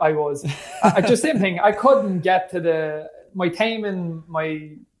 I was. Just same thing. I couldn't get to my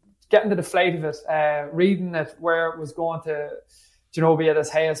timing, getting to the flight of it, reading it, where it was going to, be at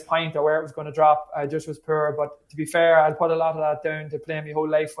its highest point or where it was going to drop. I just was poor. But to be fair, I'd put a lot of that down to playing my whole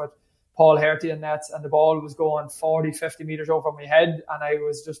life with Paul Herty in nets, and the ball was going 40, 50 metres over my head, and I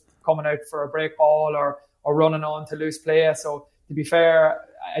was just coming out for a break ball or running on to loose play. So to be fair,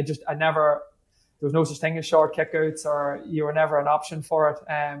 I never, there was no such thing as short kickouts, or you were never an option for it.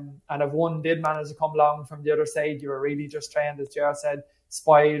 And if one did manage to come along from the other side, you were really just trying, as Gerard said,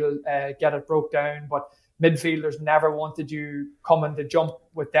 spoil, get it broke down. But midfielders never wanted you coming to jump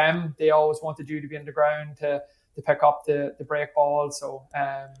with them. They always wanted you to be in the ground to pick up the break ball. So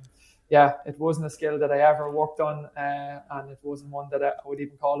yeah, it wasn't a skill that I ever worked on, and it wasn't one that I would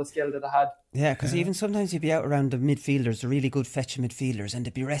even call a skill that I had. Yeah, because even sometimes you'd be out around the midfielders, the really good fetching midfielders, and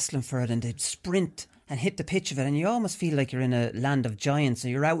they'd be wrestling for it, and they'd sprint and hit the pitch of it, and you almost feel like you're in a land of giants,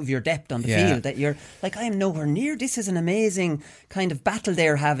 and you're out of your depth on the field, that you're like, I am nowhere near. This is an amazing kind of battle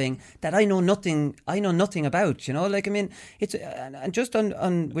they're having that I know nothing about, like, I mean, it's, and just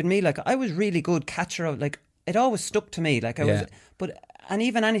on with me, like, I was really good catcher of, like, it always stuck to me, like I was, and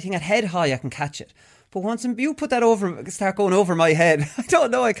even anything at head high, I can catch it. But once you put that start going over my head, I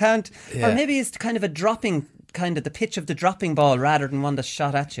don't know, I can't. Yeah. Or maybe it's kind of a dropping, kind of the pitch of the dropping ball rather than one that's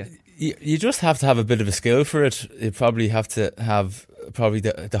shot at you. You just have to have a bit of a skill for it. You probably have to have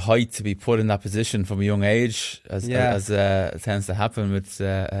the height to be put in that position from a young age, as tends to happen with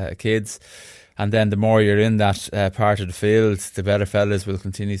kids. And then the more you're in that part of the field, the better fellas will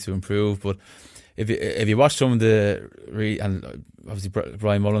continue to improve. But if you watch some of and obviously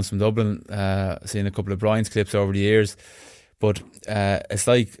Brian Mullins from Dublin, seen a couple of Brian's clips over the years, but it's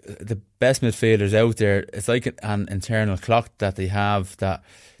like the best midfielders out there, it's like an internal clock that they have, that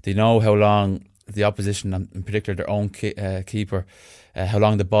they know how long the opposition, and in particular their own keeper, how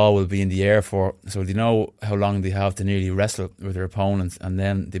long the ball will be in the air for. So they know how long they have to nearly wrestle with their opponents, and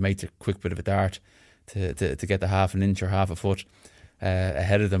then they make a quick bit of a dart to get the half an inch or half a foot.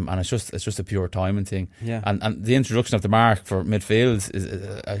 ahead of them, and it's just a pure timing thing. Yeah. And the introduction of the mark for midfield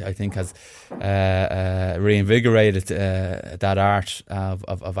is I think has reinvigorated that art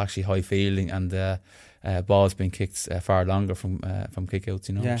of actually high fielding and balls being kicked far longer from kickouts,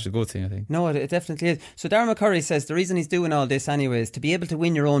 which is a good thing, I think. No, it definitely is. So Darren McCurry says the reason he's doing all this anyway is to be able to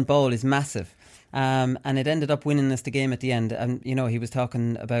win your own ball is massive. And it ended up winning us the game at the end. And, he was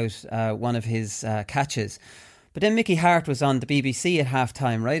talking about one of his catches. But then Mickey Hart was on the BBC at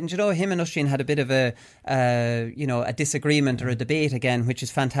half-time, right? And him and Oisin had a bit of a disagreement or a debate again, which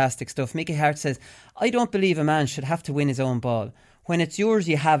is fantastic stuff. Mickey Hart says, I don't believe a man should have to win his own ball. When it's yours,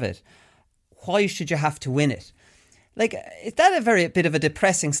 you have it. Why should you have to win it? Like, is that a bit of a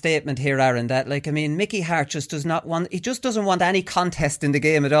depressing statement here, Aaron? That, Mickey Hart just doesn't want any contest in the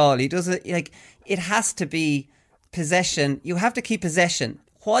game at all. He doesn't, it has to be possession. You have to keep possession.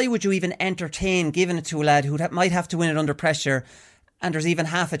 Why would you even entertain giving it to a lad who might have to win it under pressure, and there's even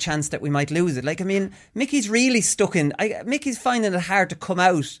half a chance that we might lose it? Mickey's really stuck in. Mickey's finding it hard to come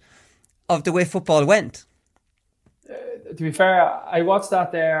out of the way football went. To be fair, I watched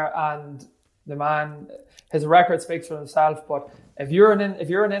that there, and the man, his record speaks for himself. But if you're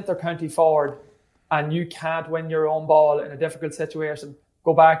an inter-county forward and you can't win your own ball in a difficult situation,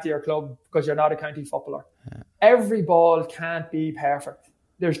 go back to your club, because you're not a county footballer. Yeah. Every ball can't be perfect.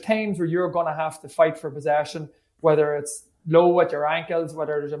 There's times where you're going to have to fight for possession, whether it's low at your ankles,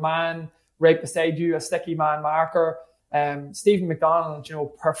 whether there's a man right beside you, a sticky man marker. Stephen McDonald,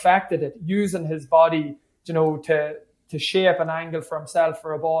 perfected it, using his body, to shape an angle for himself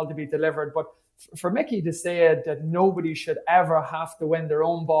for a ball to be delivered. But for Mickey to say that nobody should ever have to win their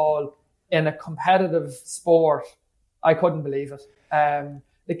own ball in a competitive sport, I couldn't believe it.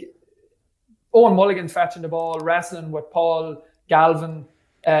 Owen Mulligan fetching the ball, wrestling with Paul Galvin,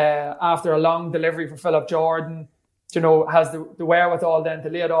 after a long delivery for Philip Jordan, has the wherewithal then to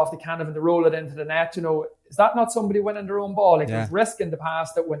lay it off the Canavan, to roll it into the net. Is that not somebody winning their own ball? There's risk in the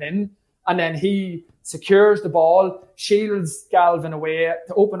pass that went in, and then he secures the ball, shields Galvin away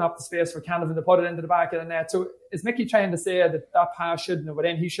to open up the space for Canavan to put it into the back of the net. So is Mickey trying to say that pass shouldn't have went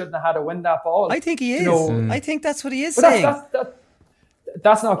in? He shouldn't have had to win that ball? I think he is. I think that's what he is saying.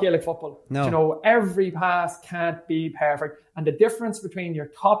 That's not Gaelic football. No. Every pass can't be perfect. And the difference between your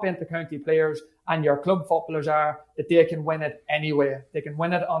top inter-county players and your club footballers are that they can win it anyway. They can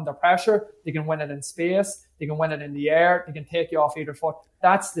win it under pressure. They can win it in space. They can win it in the air. They can take you off either foot.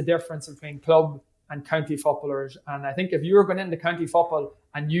 That's the difference between club and county footballers. And I think if you're going into county football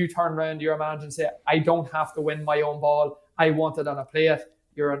and you turn around to your manager and say, I don't have to win my own ball, I want it on a plate,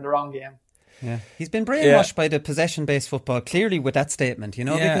 you're in the wrong game. Yeah, he's been brainwashed by the possession-based football, clearly, with that statement,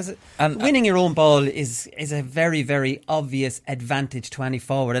 because winning your own ball is a very, very obvious advantage to any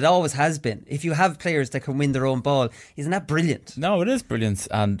forward. It always has been. If you have players that can win their own ball, isn't that brilliant? No, it is brilliant,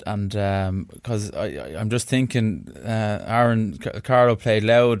 and because I'm just thinking, Aaron Carlow played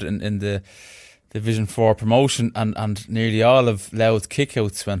Louth in the Division 4 promotion, and nearly all of Louth's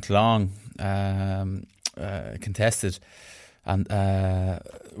kickouts went long, contested, and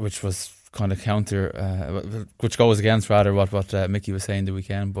which was kind of which goes against rather what Mickey was saying the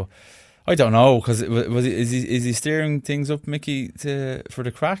weekend. But I don't know, because is he steering things up, Mickey, for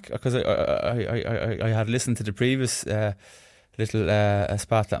the crack? Because I had listened to the previous little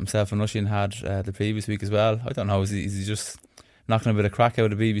spat that himself and Oisin had the previous week as well. I don't know, is he just knocking a bit of crack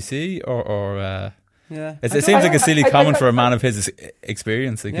out of the BBC or it seems like a silly comment for a man of his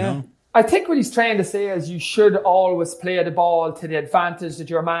experience, you know. I think what he's trying to say is you should always play the ball to the advantage that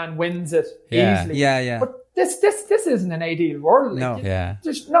your man wins it easily. Yeah. But this isn't an ideal world.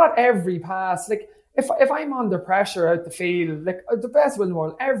 There's not every pass. If I'm under pressure out the field, the best will in the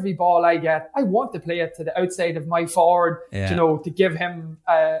world, every ball I get, I want to play it to the outside of my forward, to give him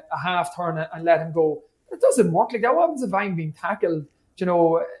a half turn and let him go. It doesn't work like that. What happens if I'm being tackled,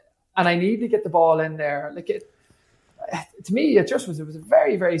 and I need to get the ball in there? To me, it was a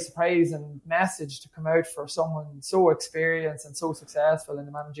very, very surprising message to come out for someone so experienced and so successful in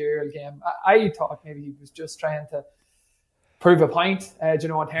the managerial game. I thought maybe he was just trying to prove a point, in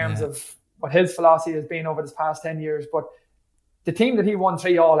terms of what his philosophy has been over this past 10 years. But the team that he won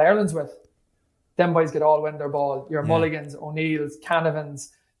 3 All-Irelands with, them boys could all win their ball. Your Mulligans, O'Neills, Canavans,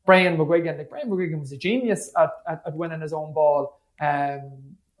 Brian McGuigan. Brian McGuigan was a genius at winning his own ball.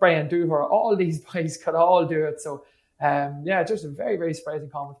 Brian Dooher, all these boys could all do it. So, just a very, very surprising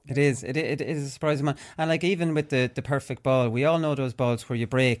comment. It is a surprising one. And even with the perfect ball, we all know those balls where you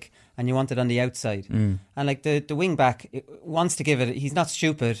break and you want it on the outside. And the wing back wants to give it, he's not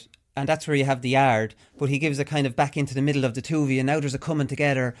stupid, and that's where you have the yard, but he gives a kind of back into the middle of the two of you, and now there's a coming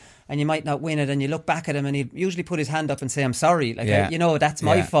together, and you might not win it, and you look back at him, and he'd usually put his hand up and say, I'm sorry, like, that's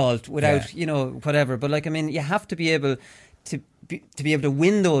my fault, without, whatever. But like, I mean, you have to be able to be able to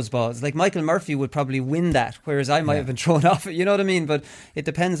win those balls. Like Michael Murphy would probably win that, whereas I might have been thrown off it, you know what I mean? But it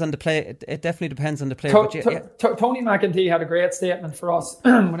depends on the play. It definitely depends on the play. Tony McEntee had a great statement for us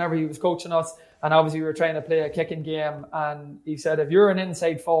whenever he was coaching us, and obviously we were trying to play a kicking game, and he said, if you're an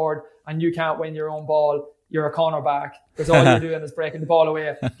inside forward and you can't win your own ball, you're a cornerback, because all you're doing is breaking the ball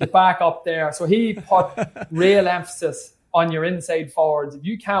away. Get back up there. So he put real emphasis on your inside forwards. If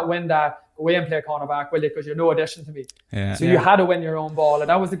you can't win that, go away and play cornerback, will you? Because you're no addition to me. So you had to win your own ball, and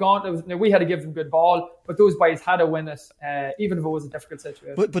that was the gauntlet. We had to give them good ball, but those boys had to win it, even if it was a difficult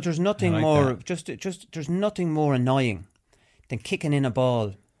situation. But there's nothing more there's nothing more annoying than kicking in a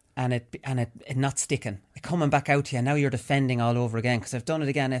ball and it not sticking, it coming back out to you, and now you're defending all over again. Because I've done it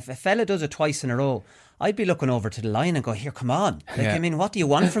again. If a fella does it twice in a row, I'd be looking over to the line and go, here, come on. Like, I mean, what do you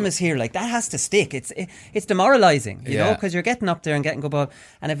want from us here? Like, that has to stick. It's demoralising, you know, because you're getting up there and getting good ball.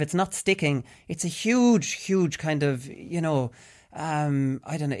 And if it's not sticking, it's a huge kind of,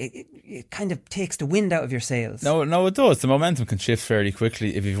 I don't know, it kind of takes the wind out of your sails. No, it does. The momentum can shift fairly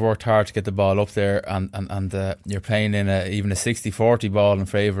quickly if you've worked hard to get the ball up there, and you're playing in even a 60-40 ball in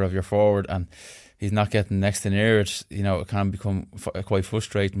favour of your forward, and he's not getting next to near it. You know, it can become quite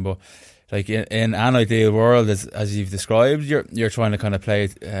frustrating. But like in an ideal world, as you've described, you're trying to kind of play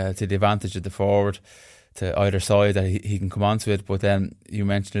to the advantage of the forward to either side, that he can come onto it. But then you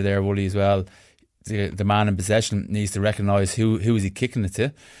mentioned it there, Wooly, as well. The man in possession needs to recognise who is he kicking it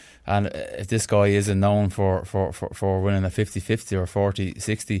to, and if this guy isn't known for winning a 50-50 or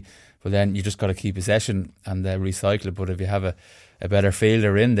 40-60, well, then you just got to keep possession and recycle it. But if you have a better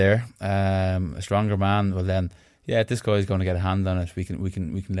fielder in there, a stronger man, well then, this guy is going to get a hand on it. We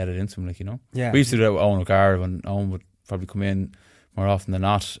can let it into him, like, you know. We used to do that with Owen O'Gara when Owen would probably come in more often than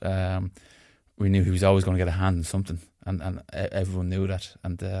not. We knew he was always going to get a hand in something. And everyone knew that,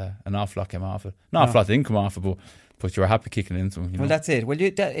 and an awful lot came off it. Not an awful lot didn't come off it, but you were happy kicking into him. You know? Well, that's it. Well,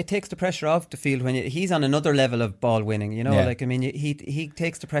 it takes the pressure off the field when he's on another level of ball winning. You know, like, I mean, he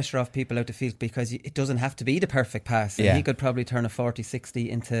takes the pressure off people out the field, because it doesn't have to be the perfect pass. And he could probably turn a 40-60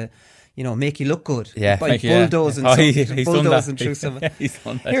 into, you know, make you look good. By bulldozing through some. He's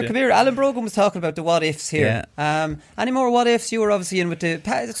done that. Here, come here. Alan Brogan was talking about the what ifs here. Any more what ifs? You were obviously in with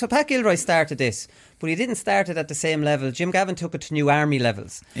so Pat Gilroy started this, but he didn't start it at the same level. Jim Gavin took it to new army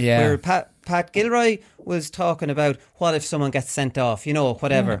levels. Where Pat Gilroy was talking about what if someone gets sent off, you know,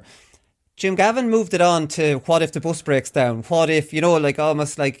 whatever. Jim Gavin moved it on to what if the bus breaks down? What if, you know, like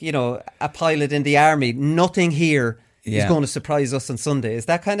almost like, you know, a pilot in the army, nothing here is going to surprise us on Sunday. Is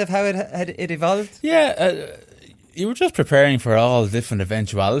that kind of how it evolved? You were just preparing for all different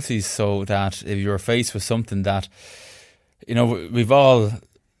eventualities, so that if you were faced with something that, you know, we've all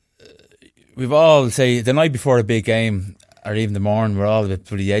say the night before a big game, or even the morning, we're all a bit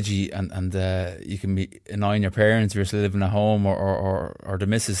pretty edgy, and you can be annoying your parents if you're still living at home, or the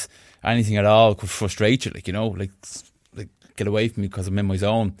missus. Anything at all could frustrate you, like, you know, like get away from me because I'm in my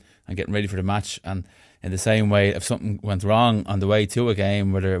zone and getting ready for the match. And in the same way, if something went wrong on the way to a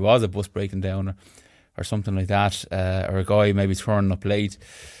game, whether it was a bus breaking down or something like that, or a guy maybe turning up late,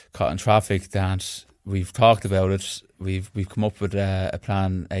 caught in traffic, that we've talked about it. We've come up with a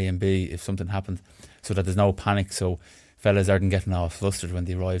plan A and B if something happened, so that there's no panic, so fellas aren't getting all flustered when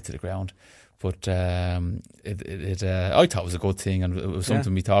they arrive to the ground. But I thought it was a good thing, and it was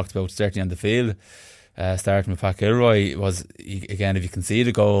something we talked about certainly on the field. Starting with Pat Gilroy was, again, if you can see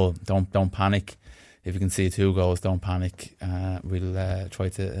the goal, don't panic. If you can see 2 goals, don't panic. We'll try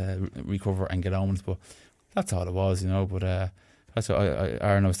to recover and get on with it. But that's all it was, you know. But that's what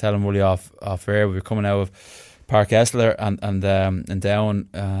Aaron, I was telling Wooly off air. We were coming out of Park Esler and down,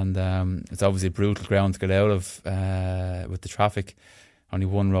 and it's obviously a brutal ground to get out of with the traffic. Only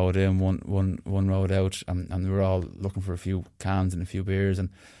one road in, one road out, and we were all looking for a few cans and a few beers, and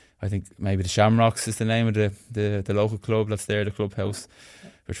I think maybe the Shamrocks is the name of the local club that's there, the clubhouse.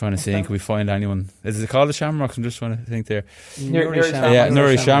 We're trying to see, can we find anyone? Is it called the Shamrocks? I'm just trying to think there.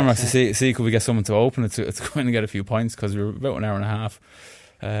 Nuri Shamrocks. To see could we get someone to open it to go in and get a few pints, because we were about an hour and a half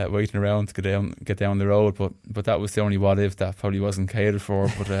waiting around to get down the road. But that was the only what if that probably wasn't catered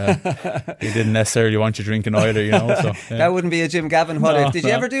for. But you didn't necessarily want you drinking either, you know. So that wouldn't be a Jim Gavin what if. Did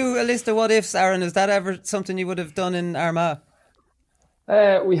you ever do a list of what ifs, Aaron? Is that ever something you would have done in Armagh?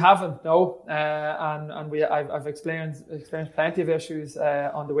 We haven't, no, and I've experienced plenty of issues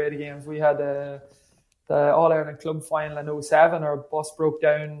on the way to games. We had the All-Ireland Club final in 2007. Our bus broke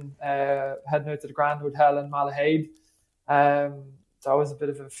down heading out to the Grand Hotel in Malahide. that was a bit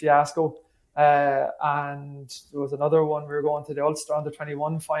of a fiasco. And there was another one. We were going to the Ulster under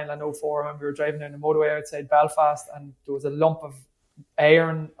 21 final in 04, and we were driving down the motorway outside Belfast, and there was a lump of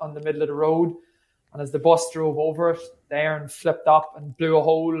iron on the middle of the road, and as the bus drove over it, the iron flipped up and blew a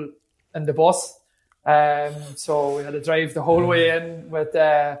hole in the bus. So we had to drive the whole way in with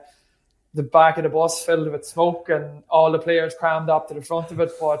the back of the bus filled with smoke and all the players crammed up to the front of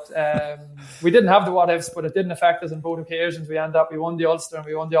it. But we didn't have the what-ifs, but it didn't affect us on both occasions. We won the Ulster and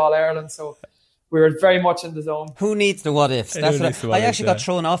we won the All-Ireland, so we were very much in the zone. Who needs the what-ifs? I actually got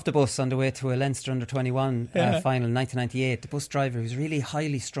thrown off the bus on the way to a Leinster under 21 final in 1998. The bus driver, who was a really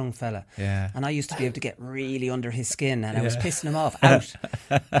highly strung fella, and I used to be able to get really under his skin, and I was pissing him off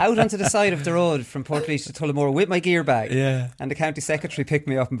out onto the side of the road from Portlaoise to Tullamore with my gear bag. And the county secretary picked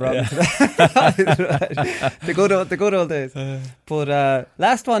me up and brought me to the good old days. But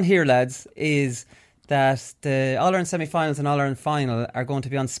last one here, lads, is that the All-Ireland semi-finals and All-Ireland final are going to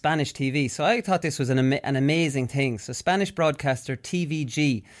be on Spanish TV. So I thought this was an amazing thing. So Spanish broadcaster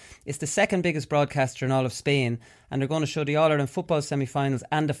TVG is the second biggest broadcaster in all of Spain, and they're going to show the All-Ireland football semi-finals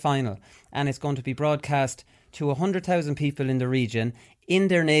and the final. And it's going to be broadcast to 100,000 people in the region in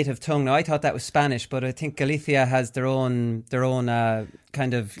their native tongue. Now, I thought that was Spanish, but I think Galicia has their own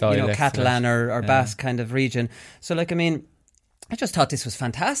kind of dialect, Catalan or Basque kind of region. So, I just thought this was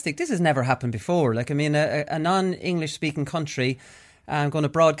fantastic. This has never happened before. A non-English speaking country going to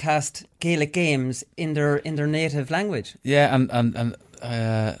broadcast Gaelic games in their native language. Yeah, and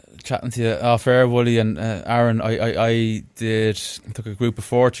chatting to you off air, Wooly and Aaron, I took a group of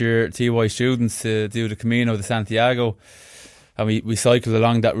fourth year TY students to do the Camino de Santiago, and we cycled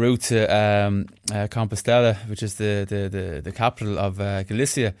along that route to Compostela, which is the capital of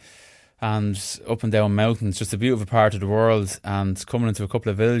Galicia. And up and down mountains, just a beautiful part of the world, and coming into a couple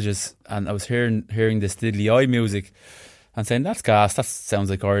of villages, and I was hearing this diddly eye music and saying, that's gas, that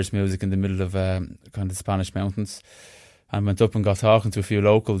sounds like Irish music in the middle of kind of Spanish mountains. And went up and got talking to a few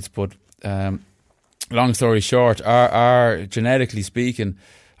locals, but long story short, our genetically speaking,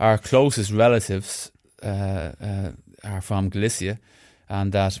 our closest relatives are from Galicia,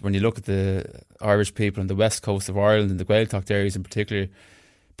 and that when you look at the Irish people on the west coast of Ireland and the Gaeltacht areas in particular,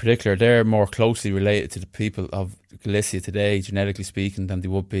 they're more closely related to the people of Galicia today, genetically speaking, than they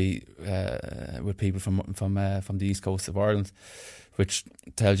would be with people from the east coast of Ireland, which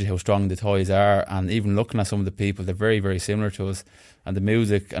tells you how strong the ties are. And even looking at some of the people, they're very, very similar to us. And the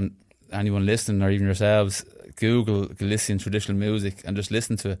music, and anyone listening, or even yourselves, Google Galician traditional music and just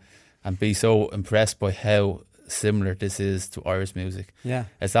listen to it and be so impressed by how similar this is to Irish music. Yeah,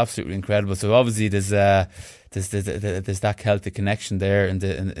 it's absolutely incredible. So obviously there's that Celtic connection there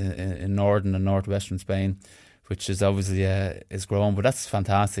in northern and northwestern Spain, which is obviously is growing. But that's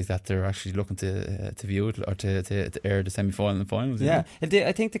fantastic that they're actually looking to view it or to air the semi-final and finals. Yeah,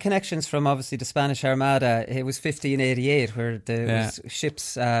 I think the connections from obviously the Spanish Armada. It was 1588 where the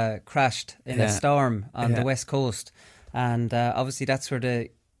ships crashed in a storm on the west coast, and obviously that's where the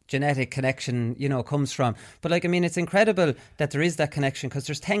genetic connection, comes from. But it's incredible that there is that connection, because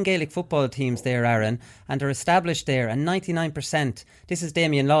there's 10 Gaelic football teams there, Aaron, and they're established there, and 99%, this is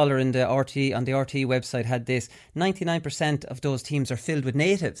Damien Lawler on the RTE website had this, 99% of those teams are filled with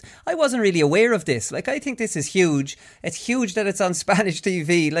natives. I wasn't really aware of this. I think this is huge. It's huge that it's on Spanish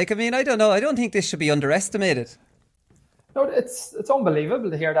TV. I don't know. I don't think this should be underestimated. No, it's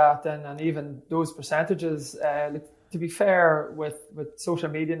unbelievable to hear that, and even those percentages. To be fair, with social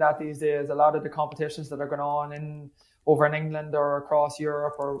media and that these days, a lot of the competitions that are going on over in England or across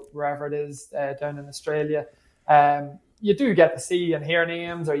Europe or wherever it is down in Australia, you do get to see and hear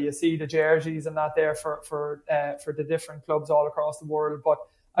names, or you see the jerseys and that there for the different clubs all across the world. But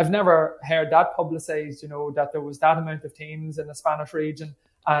I've never heard that publicised, that there was that amount of teams in the Spanish region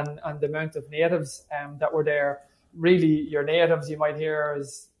and the amount of natives that were there. Really, your natives you might hear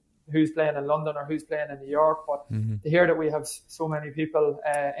is who's playing in London or who's playing in New York, but to hear that we have so many people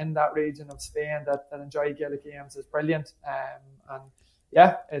in that region of Spain that enjoy Gaelic games is brilliant. And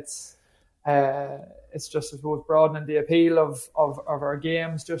yeah, it's just, I suppose, broadening the appeal of our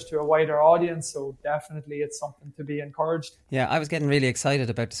games just to a wider audience. So definitely it's something to be encouraged. Yeah, I was getting really excited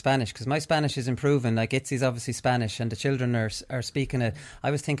about the Spanish, because my Spanish is improving. Itzy's obviously Spanish and the children are speaking it.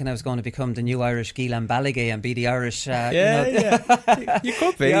 I was thinking I was going to become the new Irish Guilan Ballaghay and be the Irish you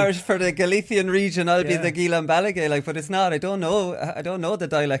could be the Irish for the Galician region. I'll be the Guilan Ballaghay, but it's not. I don't know the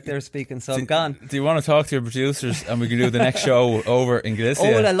dialect they're speaking, so I'm gone. Do you want to talk to your producers and we can do the next show over in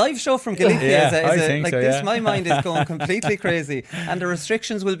Galicia? A live show from Galicia My mind is going completely crazy, and the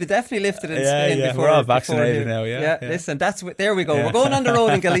restrictions will be definitely lifted in Spain before. We're all vaccinated now. Listen, there we go. We're going on the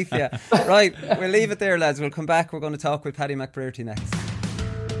road in Galicia. Right, we'll leave it there, lads. We'll come back. We're going to talk with Paddy McBrearty next.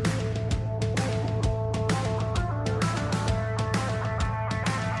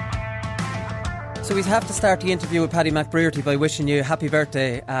 So we have to start the interview with Paddy McBrearty by wishing you happy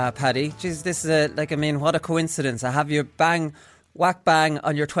birthday, Paddy. Jeez, this is what a coincidence. I have you whack bang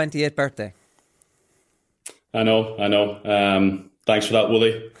on your 28th birthday. I know. Thanks for that,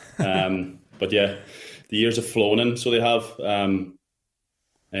 Wooly. But yeah, the years have flown in, so they have.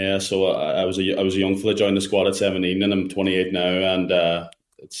 So I was a young fella, joined the squad at 17, and I'm 28 now, and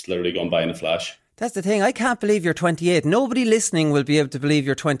it's literally gone by in a flash. That's the thing. I can't believe you're 28. Nobody listening will be able to believe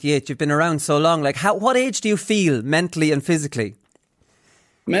you're 28. You've been around so long. What age do you feel mentally and physically?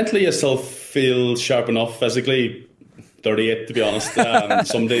 Mentally, I still feel sharp enough. Physically, 38, to be honest.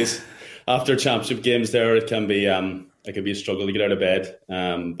 Some days after championship games, it can be a struggle to get out of bed.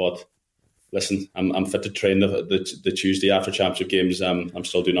 But listen, I'm fit to train the Tuesday after championship games. I'm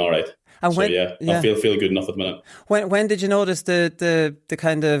still doing all right. And I feel good enough at the minute. When did you notice the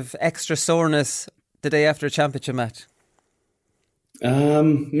kind of extra soreness the day after a championship match?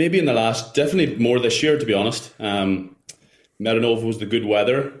 Maybe definitely more this year, to be honest. I don't know if it was the good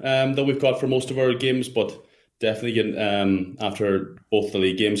weather that we've got for most of our games, but definitely getting, after both the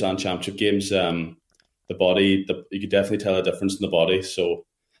league games and championship games, the body, you could definitely tell a difference in the body. So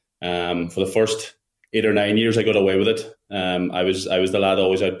for the first 8 or 9 years, I got away with it. I was the lad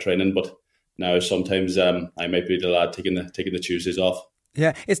always out training, but now sometimes I might be the lad taking the Tuesdays off.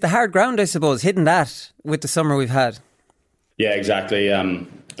 Yeah, it's the hard ground, I suppose, hitting that with the summer we've had. Yeah, exactly. A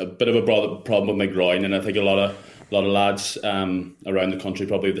bit of a problem with my groin, and I think a lot of lads around the country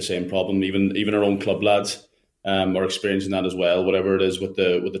probably have the same problem. Even our own club lads are experiencing that as well. Whatever it is with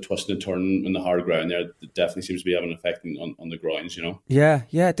the twisting and turning in the hard ground there, it definitely seems to be having an effect on the groins, you know. Yeah,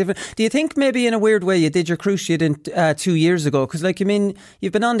 different. Do you think maybe in a weird way you did your cruciate in 2 years ago? Because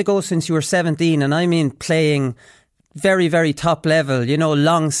you've been on the go since you were 17, and playing very, very top level,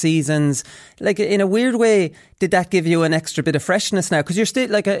 long seasons. In a weird way, did that give you an extra bit of freshness now? Because you're still,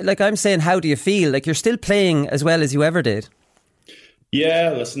 like I'm saying, how do you feel? You're still playing as well as you ever did.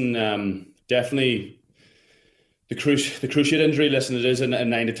 Yeah, listen, definitely. The cruciate injury, listen, it is a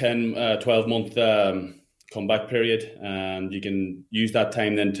 9 to 10, 12 month comeback period, and you can use that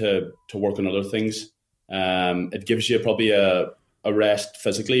time then to work on other things. It gives you probably a rest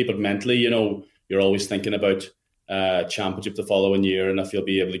physically, but mentally, you're always thinking about championship the following year, and if you'll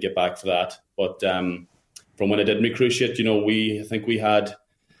be able to get back for that. But from when I did my cruciate, I think we had,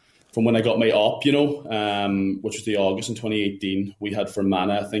 from when I got my op, which was the August in 2018, we had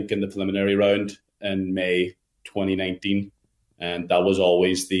Fermanagh, I think, in the preliminary round in May 2019, and that was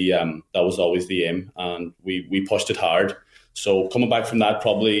always the aim, and we pushed it hard. So coming back from that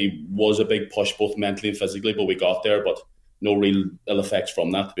probably was a big push, both mentally and physically, but we got there. But no real ill effects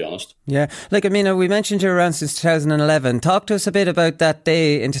from that, to be honest. Yeah, we mentioned you're around since 2011. Talk to us a bit about that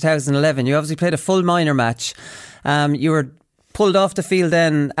day in 2011. You obviously played a full minor match. You were pulled off the field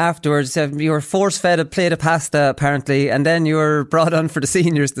then afterwards. You were force-fed a plate of pasta, apparently, and then you were brought on for the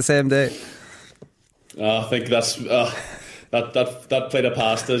seniors the same day. I think that's that plate of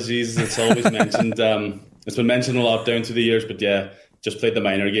pasta. Jesus, it's always mentioned. It's been mentioned a lot down through the years, but yeah, just played the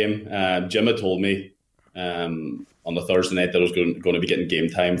minor game. Jim had told me on the Thursday night that I was going to be getting game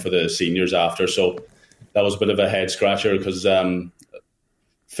time for the seniors after, so that was a bit of a head scratcher because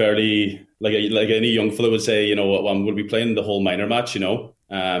fairly like any young fella would say, I'm going to be playing the whole minor match. You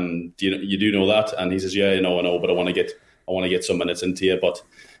do know that? And he says, yeah, I know, but I want to get some minutes into you, but.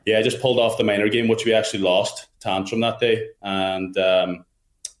 Yeah, I just pulled off the minor game, which we actually lost tantrum that day, and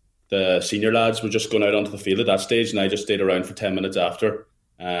the senior lads were just going out onto the field at that stage, and I just stayed around for 10 minutes after,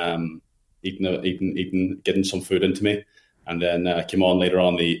 eating, getting some food into me, and then came on later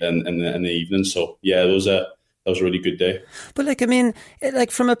on in the evening. So yeah, that was a really good day.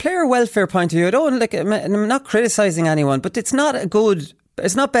 But from a player welfare point of view, I'm not criticising anyone, but it's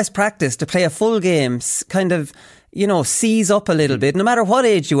not best practice to play a full game, kind of. Seize up a little bit, no matter what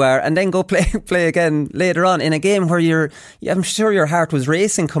age you are, and then go play again later on in a game where I'm sure your heart was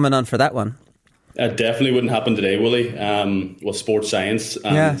racing coming on for that one. It definitely wouldn't happen today, Willie, with sports science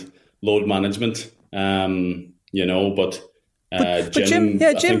and load management, but Jim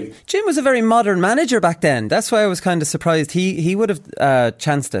was a very modern manager back then. That's why I was kind of surprised he would have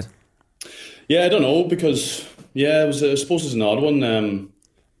chanced it. Yeah, I don't know, because, I suppose it's an odd one.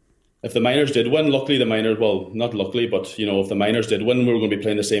 If the minors did win, luckily the minors, well, not luckily, but, if the minors did win, we were going to be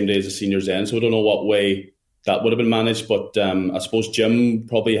playing the same day as the seniors then. So I don't know what way that would have been managed. But I suppose Jim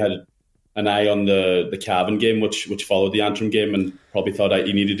probably had an eye on the Cavan game, which followed the Antrim game, and probably thought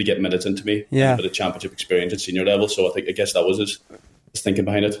he needed to get minutes into me, a bit of championship experience at senior level. So I guess that was his thinking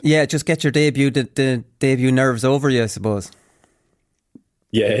behind it. Yeah, just get your the debut nerves over you, I suppose.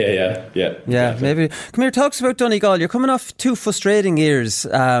 Yeah. Maybe. Come here, talks about Donegal. You're coming off 2 frustrating years,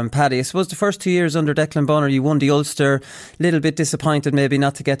 Paddy. I suppose the first 2 years under Declan Bonner, you won the Ulster. Little bit disappointed maybe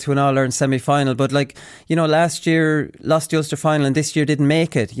not to get to an All-Ireland semi-final, but last year lost the Ulster final and this year didn't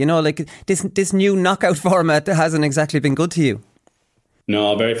make it. This new knockout format hasn't exactly been good to you.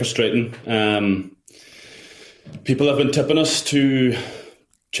 No, very frustrating. People have been tipping us to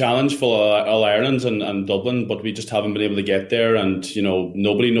challenge for All Ireland and Dublin, but we just haven't been able to get there. And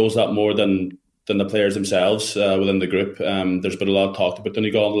nobody knows that more than the players themselves within the group. There's been a lot of talk about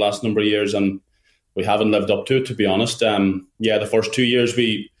Donegal in the last number of years, and we haven't lived up to it, to be honest. The first 2 years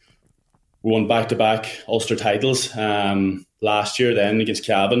we won back-to-back Ulster titles. Last year then against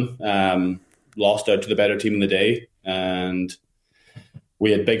Cavan, lost out to the better team in the day, and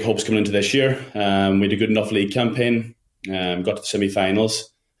we had big hopes coming into this year. We had a good enough league campaign, got to the semi-finals,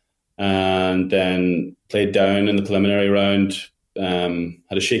 and then played down in the preliminary round. Had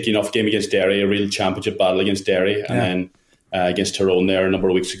a shaky enough game against Derry, a real championship battle against Derry, and then against Tyrone there a number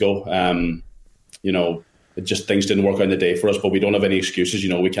of weeks ago. Things didn't work out in the day for us, but we don't have any excuses.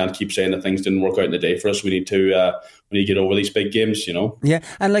 We can't keep saying that things didn't work out in the day for us. We need to get over these big games. Yeah,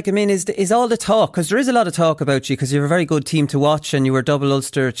 and is all the talk, because there is a lot of talk about you, because you're a very good team to watch and you were double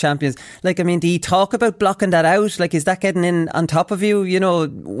Ulster champions. Do you talk about blocking that out? Is that getting in on top of you?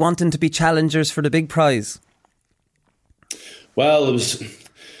 Wanting to be challengers for the big prize. Well,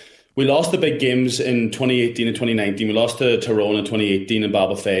 we lost the big games in 2018 and 2019. We lost to Tyrone in 2018 in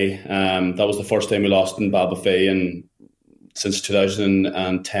Ballybofey. That was the first time we lost in Ballybofey since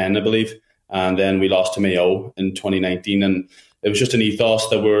 2010, I believe. And then we lost to Mayo in 2019. And it was just an ethos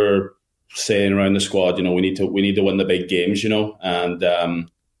that we're saying around the squad, we need to win the big games, And,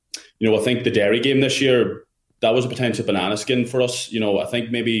 I think the Derry game this year, that was a potential banana skin for us. I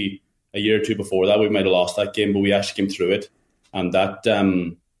think maybe a year or two before that, we might have lost that game, but we actually came through it. And that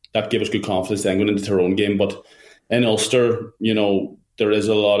gave us good confidence then going into the Tyrone game. But in Ulster, there is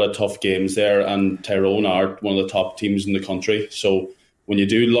a lot of tough games there, and Tyrone are one of the top teams in the country. So when you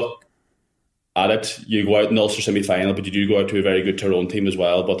do look at it, you go out in the Ulster semi-final, but you do go out to a very good Tyrone team as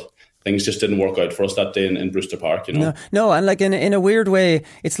well. But things just didn't work out for us that day in Brewster Park, No, and in a weird way,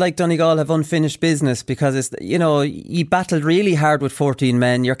 it's like Donegal have unfinished business, because it's, you battled really hard with 14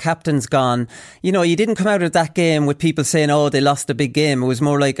 men. Your captain's gone. You didn't come out of that game with people saying, "Oh, they lost a big game." It was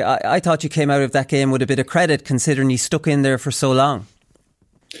more like I thought you came out of that game with a bit of credit, considering you stuck in there for so long.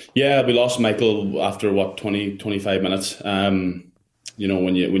 Yeah, we lost Michael after 20-25 minutes. When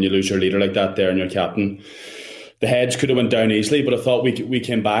you lose your leader like that there and your captain. The heads could have went down easily, but I thought we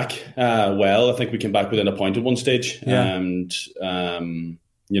came back well. I think we came back within a point at one stage. Yeah. And,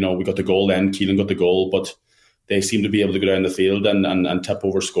 we got the goal then. Keelan got the goal, but they seemed to be able to go down the field and tip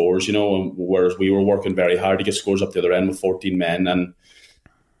over scores, whereas we were working very hard to get scores up the other end with 14 men. And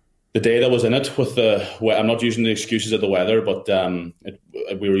the day that was in it with I'm not using the excuses of the weather, but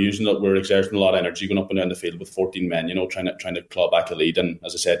we were exerting a lot of energy going up and down the field with 14 men, trying to claw back a lead. And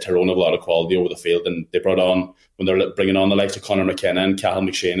as I said, Tyrone have a lot of quality over the field, and they brought on, when they're bringing on the likes of Conor McKenna and Cathal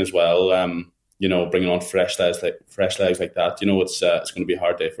McShane as well, bringing on fresh legs like that, it's going to be a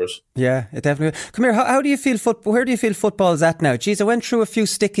hard day for us. Yeah, it definitely. Come here, how do you feel where do you feel football's at now? Jeez, I went through a few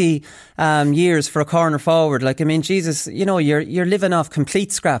sticky years for a corner forward. Jesus, you're living off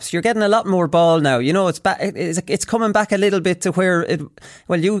complete scraps. You're getting a lot more ball now. It's coming back a little bit to where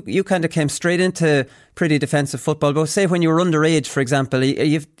you kind of came straight into pretty defensive football. But say when you were underage, for example,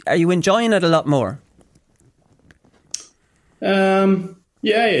 are you enjoying it a lot more?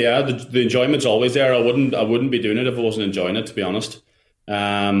 Yeah. The enjoyment's always there. I wouldn't be doing it if I wasn't enjoying it, to be honest.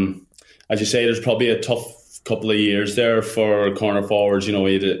 As you say, there's probably a tough couple of years there for corner forwards.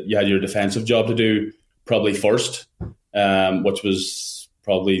 You had your defensive job to do probably first, which was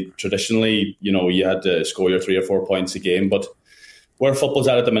probably traditionally, you had to score your 3 or 4 points a game. But where football's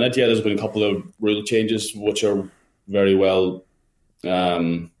at the minute, there's been a couple of rule changes which are very well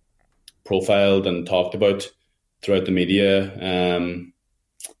profiled and talked about throughout the media.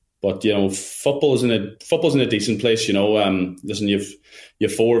 But football's in a decent place. Listen,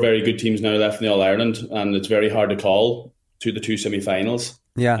 you've 4 very good teams now left in the All Ireland, and it's very hard to call to the 2 semi-finals.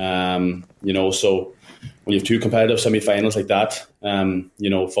 Yeah. So when you have two competitive semi-finals like that,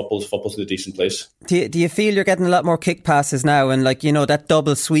 football's in a decent place. Do you feel you're getting a lot more kick passes now, and that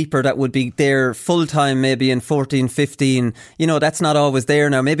double sweeper that would be there full time maybe in 14, 15, that's not always there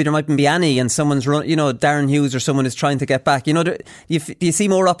now. Maybe there mightn't be any, and someone's run, Darren Hughes or someone is trying to get back. Do you see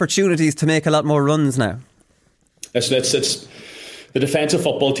more opportunities to make a lot more runs now? It's the defensive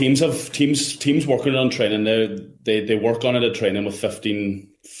football teams working on training. They work on it at training with 15,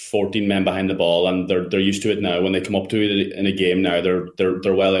 14 men behind the ball, and they're used to it now. When they come up to it in a game now,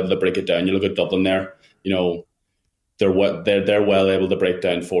 they're well able to break it down. You look at Dublin there, they're well able to break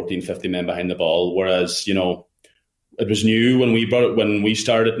down 14, 15 men behind the ball. Whereas it was new when we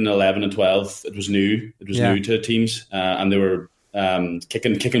started in 11 and 12. It was new. It was new to teams, and they were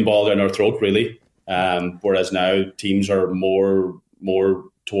kicking ball down our throat really. Whereas now teams are more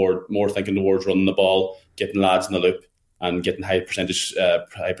thinking towards running the ball, getting lads in the loop, and getting high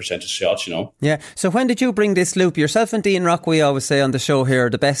percentage shots. Yeah. So when did you bring this loop? Yourself and Dean Rock, we always say on the show here,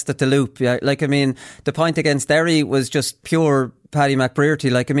 the best at the loop. Yeah. The point against Derry was just pure Paddy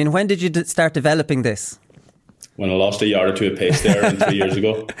McBrearty. When did you start developing this? When I lost a yard or two of pace there 3 years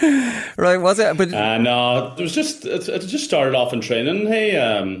ago. Right, was it? But no, it just started off in training. Hey,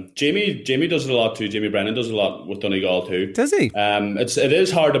 Jamie does it a lot too. Jamie Brennan does it a lot with Donegal too. Does he? It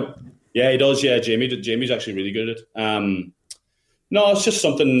is hard to. Yeah, he does. Yeah, Jamie's actually really good at it. No, it's just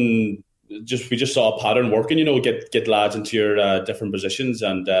something. We just saw a pattern working. Get lads into your different positions,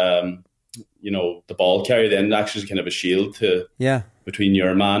 and the ball carrier then actually is kind of a shield to between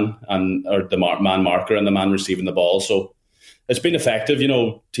your man or the man marker and the man receiving the ball. So it's been effective.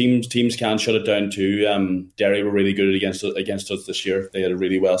 Teams can shut it down too. Derry were really good against us this year. They had a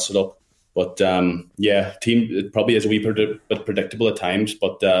really well set up, but team it probably is a wee bit predictable at times,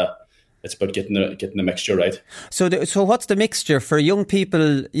 but. It's about getting the mixture right. So what's the mixture for young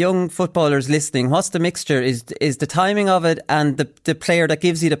people, young footballers listening? What's the mixture? Is the timing of it and the player that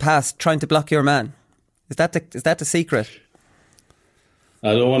gives you the pass trying to block your man? Is that the secret?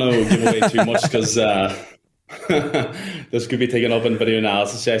 I don't want to give away too much because this could be taken up in video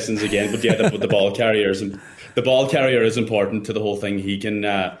analysis sessions again. But the ball carrier is important to the whole thing. He can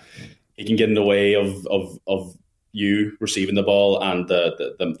get in the way of you receiving the ball and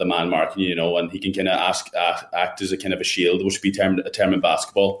the man marking, and he can kind of act as a kind of a shield, which would be a term in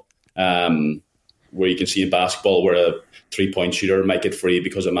basketball, where you can see in basketball where a 3-point shooter might get free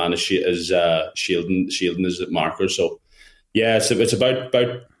because a man is shielding his marker. So yeah, it's about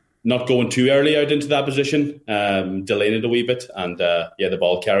not going too early out into that position, delaying it a wee bit, and the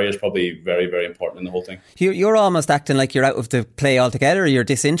ball carrier is probably very, very important in the whole thing. You're almost acting like you're out of the play altogether, or you're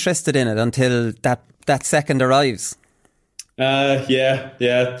disinterested in it until that second arrives.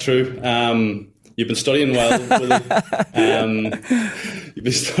 Yeah, true. You've been studying well, Willie. You've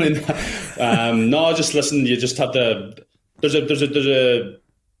been studying. No, just listen. You just have to. There's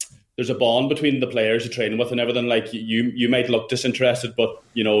a bond between the players you're training with and everything. Like you might look disinterested, but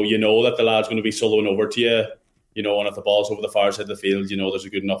you know that the lad's going to be soloing over to you. And if the ball's over the far side of the field, there's a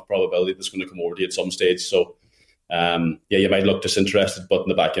good enough probability that's going to come over to you at some stage. So. You might look disinterested, but in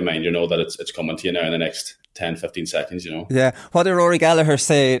the back of your mind, that it's coming to you now in the next 10, 15 seconds, Yeah. What did Rory Gallagher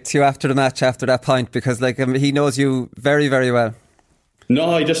say to you after the match, after that point? Because he knows you very, very well.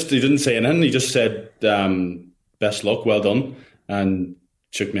 No, he didn't say anything. He just said, best luck, well done, and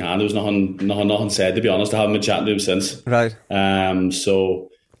shook my hand. There was nothing said, to be honest. I haven't been chatting to him since. Right. So,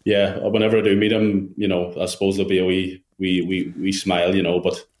 yeah, whenever I do meet him, I suppose there'll be a wee smile,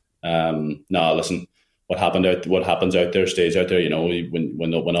 but no, listen. What happens out there stays out there,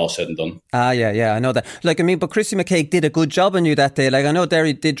 when all's said and done. Yeah, I know that. But Chrissy McCaig did a good job on you that day. I know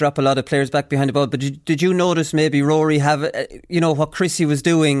Derry did drop a lot of players back behind the ball, but did you notice maybe Rory have, what Chrissy was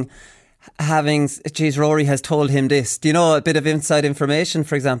doing, Rory has told him this. Do you know a bit of inside information,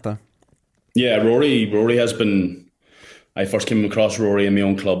 for example? Yeah, Rory has been. I first came across Rory in my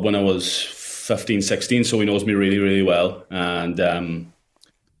own club when I was 15, 16, so he knows me really, really well, and.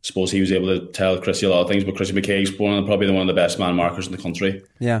 Suppose he was able to tell Chrissy a lot of things, but Chrissy McCaig's probably one of the best man markers in the country.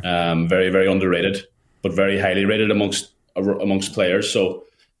 Yeah. Very, very underrated, but very highly rated amongst players. So,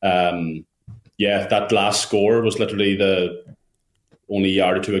 that last score was literally the only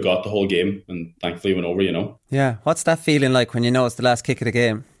yard or two I got the whole game, and thankfully went over. Yeah. What's that feeling like when you know it's the last kick of the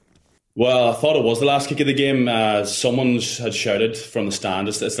game? Well, I thought it was the last kick of the game. Someone had shouted from the stand,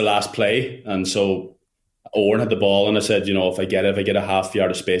 "It's the last play," and so. Owen had the ball, and I said, if I get a half yard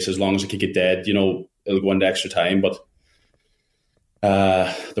of space, as long as I kick it dead, it'll go into extra time. But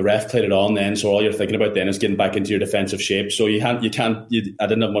the ref played it on then, so all you're thinking about then is getting back into your defensive shape. So I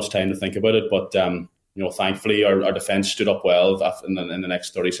didn't have much time to think about it, but thankfully our defence stood up well in the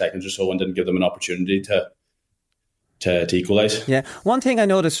next 30 seconds or so and didn't give them an opportunity to equalise. Yeah, one thing I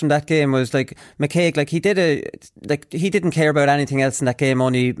noticed from that game was like McCaig, he didn't care about anything else in that game,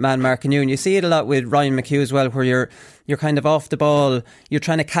 only man marking you. And you see it a lot with Ryan McHugh as well, where you're kind of off the ball, you're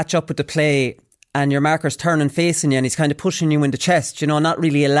trying to catch up with the play, and your marker's turning facing you, and he's kind of pushing you in the chest, not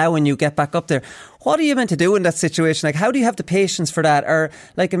really allowing you get back up there. What are you meant to do in that situation? Like, how do you have the patience for that? Or,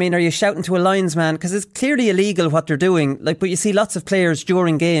 are you shouting to a linesman? Because it's clearly illegal what they're doing. But you see lots of players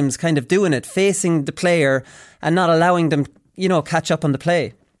during games kind of doing it, facing the player and not allowing them, catch up on the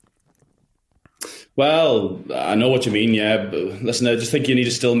play. Well, I know what you mean, yeah. But listen, I just think you need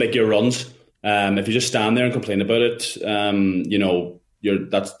to still make your runs. If you just stand there and complain about it, you're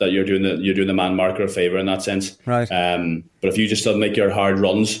doing the man marker a favour in that sense, right? But if you just still make your hard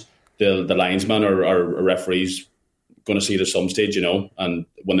runs, the linesman or referee's going to see it at some stage, and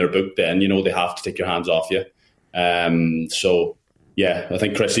when they're booked, then they have to take your hands off you. So yeah, I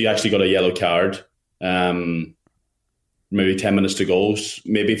think Chrissy actually got a yellow card. Maybe 10 minutes to go.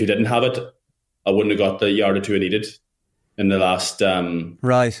 Maybe if he didn't have it, I wouldn't have got the yard or two I needed in the last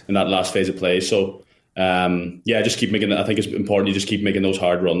right in that last phase of play. So. Just keep making. I think it's important. You just keep making those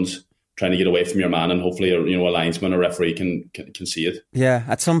hard runs, trying to get away from your man, and hopefully, a linesman or referee can see it. Yeah,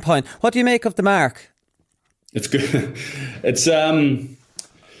 at some point. What do you make of the mark? It's good. It's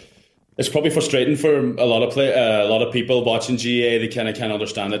probably frustrating for a lot of people watching GAA. They kind of can't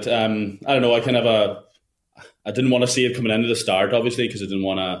understand it. I don't know. I didn't want to see it coming into the start, obviously, because I didn't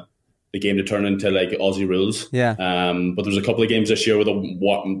want the game to turn into like Aussie rules. Yeah. But there was a couple of games this year where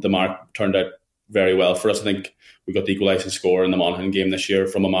the mark turned out very well for us. I think we got the equalising score in the Monaghan game this year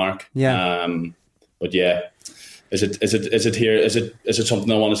from a mark. Yeah. But yeah, is it here? Is it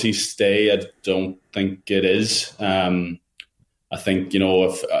something I want to see stay? I don't think it is. I think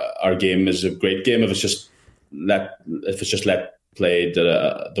if our game is a great game, if it's just let played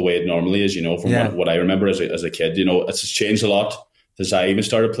the way it normally is, from what I remember as a kid, it's changed a lot since I even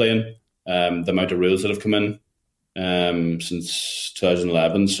started playing. The amount of rules that have come in since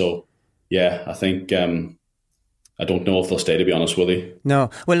 2011. So. Yeah, I think I don't know if they'll stay, to be honest with you. No.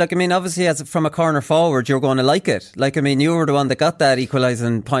 Well, obviously, from a corner forward, you're going to like it. You were the one that got that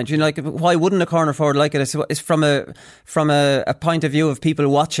equalising point. Why wouldn't a corner forward like it? It's from a point of view of people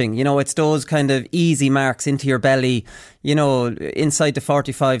watching. It's those kind of easy marks into your belly. Inside the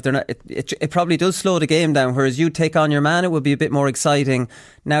 45. They're not. It probably does slow the game down. Whereas you take on your man, it would be a bit more exciting.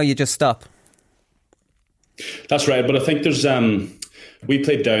 Now you just stop. That's right, but I think there's. We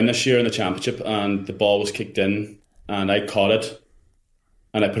played down this year in the championship and the ball was kicked in and I caught it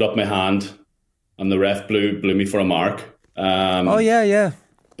and I put up my hand and the ref blew me for a mark. Yeah.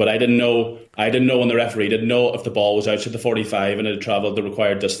 But I didn't know and the referee didn't know if the ball was outside the 45 and it had travelled the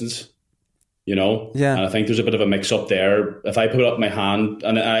required distance. Yeah. And I think there's a bit of a mix up there. If I put up my hand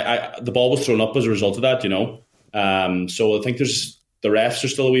and the ball was thrown up as a result of that, So I think the refs are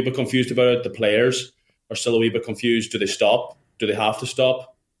still a wee bit confused about it. The players are still a wee bit confused. Do they stop? Do they have to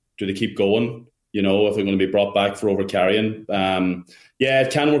stop? Do they keep going? If they're going to be brought back for overcarrying.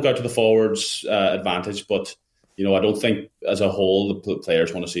 It can work out to the forwards' advantage, but I don't think as a whole the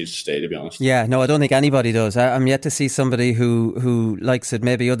players want to see it stay, to be honest. Yeah, no, I don't think anybody does. I'm yet to see somebody who likes it,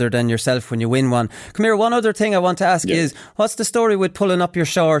 maybe other than yourself when you win one. Come here, one other thing I want to ask you is, what's the story with pulling up your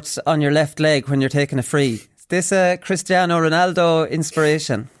shorts on your left leg when you're taking a free? Is this a Cristiano Ronaldo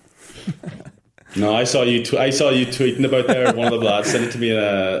inspiration? No, I saw you tweeting about there. One of the lads sent it to me.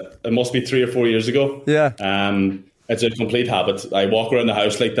 It must be 3 or 4 years ago. Yeah. It's a complete habit. I walk around the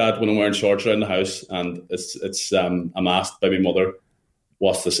house like that when I'm wearing shorts around the house, and it's. I'm asked by my mother,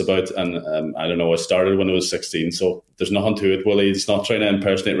 "What's this about?" And I don't know. I started when I was 16, so there's nothing to it, Willie. It's not trying to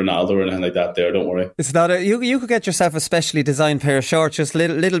impersonate Ronaldo or anything like that. There, don't worry. It's not. You could get yourself a specially designed pair of shorts, just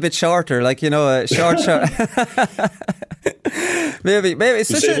little bit shorter, a short. Maybe it's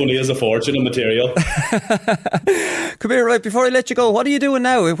such only as a fortune of material. Come here, right before I let you go. What are you doing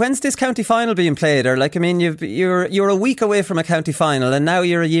now? When's this county final being played? Or you're a week away from a county final, and now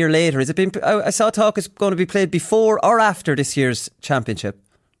you're a year later. Is it been? I saw talk it's going to be played before or after this year's championship.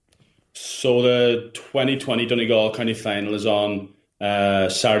 So the 2020 Donegal county final is on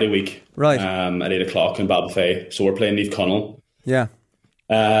Saturday week, right? At 8 o'clock in Ballybofey. So we're playing Leith Connell. Yeah.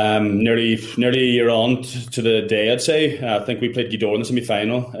 Nearly a year on to the day, I'd say. I think we played Gweedore in the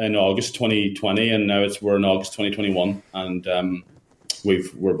semi-final in August 2020, and now we're in August 2021, and we're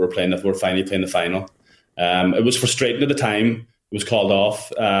finally playing the final. It was frustrating at the time. It was called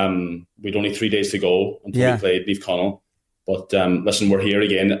off. We'd only 3 days to go until we played Leith Connell. But listen, we're here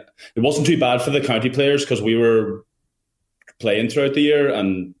again. It wasn't too bad for the county players because we were playing throughout the year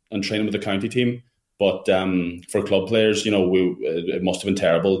and training with the county team. But for club players, it must have been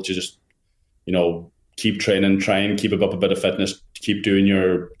terrible to just, keep training, try and keep up a bit of fitness, keep doing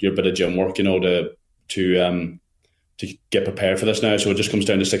your bit of gym work, to get prepared for this now. So it just comes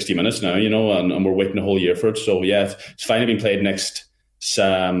down to 60 minutes now, and we're waiting a whole year for it. So yeah, it's finally being played next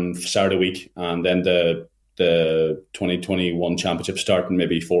Saturday week, and then the 2021 championship starting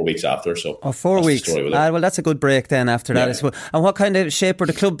maybe 4 weeks after. So 4 weeks. Well, that's a good break then after that as well. And what kind of shape were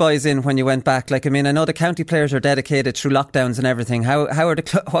the club boys in when you went back? Like, I mean, I know the county players are dedicated through lockdowns and everything.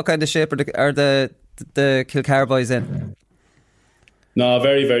 What kind of shape are the Kilcar boys in? No,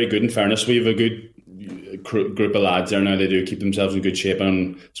 very, very good. In fairness, we have a good group of lads there now. They do keep themselves in good shape,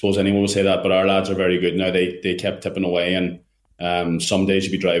 and I suppose anyone would say that, but our lads are very good now. They kept tipping away, and some days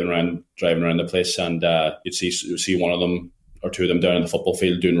you'd be driving around the place, and you'd see one of them or two of them down in the football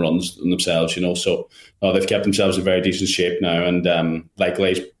field doing runs themselves, So they've kept themselves in very decent shape now, and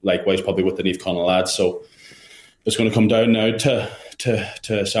likewise probably with the Niamh Conaill lads. So it's going to come down now to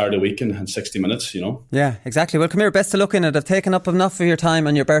Saturday week and 60 minutes, Yeah, exactly. Well, come here, best of luck in it. I've taken up enough of your time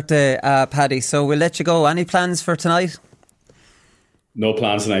on your birthday, Paddy, so we'll let you go. Any plans for tonight? No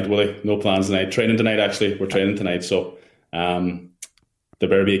plans tonight, Willie. No plans tonight. Training tonight, actually. We're training tonight, so there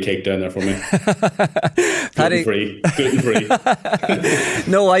better be a cake down there for me. Paddy. Gluten free.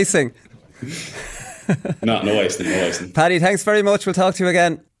 No icing. No icing. Paddy, thanks very much. We'll talk to you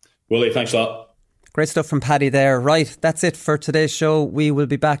again. Willie, thanks a lot. Great stuff from Paddy there. Right, that's it for today's show. We will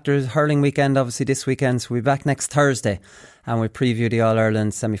be back. There's hurling weekend obviously this weekend, so we'll be back next Thursday and we'll preview the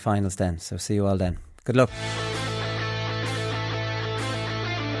All-Ireland semi-finals then. So see you all then. Good luck.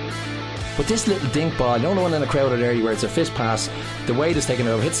 But this little dink ball, the one in a crowded area where it's a fist pass, the weight is taken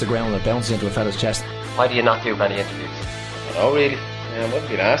over, hits the ground and it bounces into a fella's chest. Why do you not do many interviews? I don't know, really. I wouldn't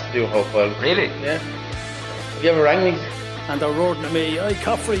be asked to do a whole pile. Really? Yeah. Have you ever rang me? And they're roaring at me, "Oi,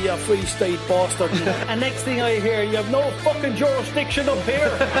 Caffrey, you Free State bastard." And next thing I hear, "You have no fucking jurisdiction up here."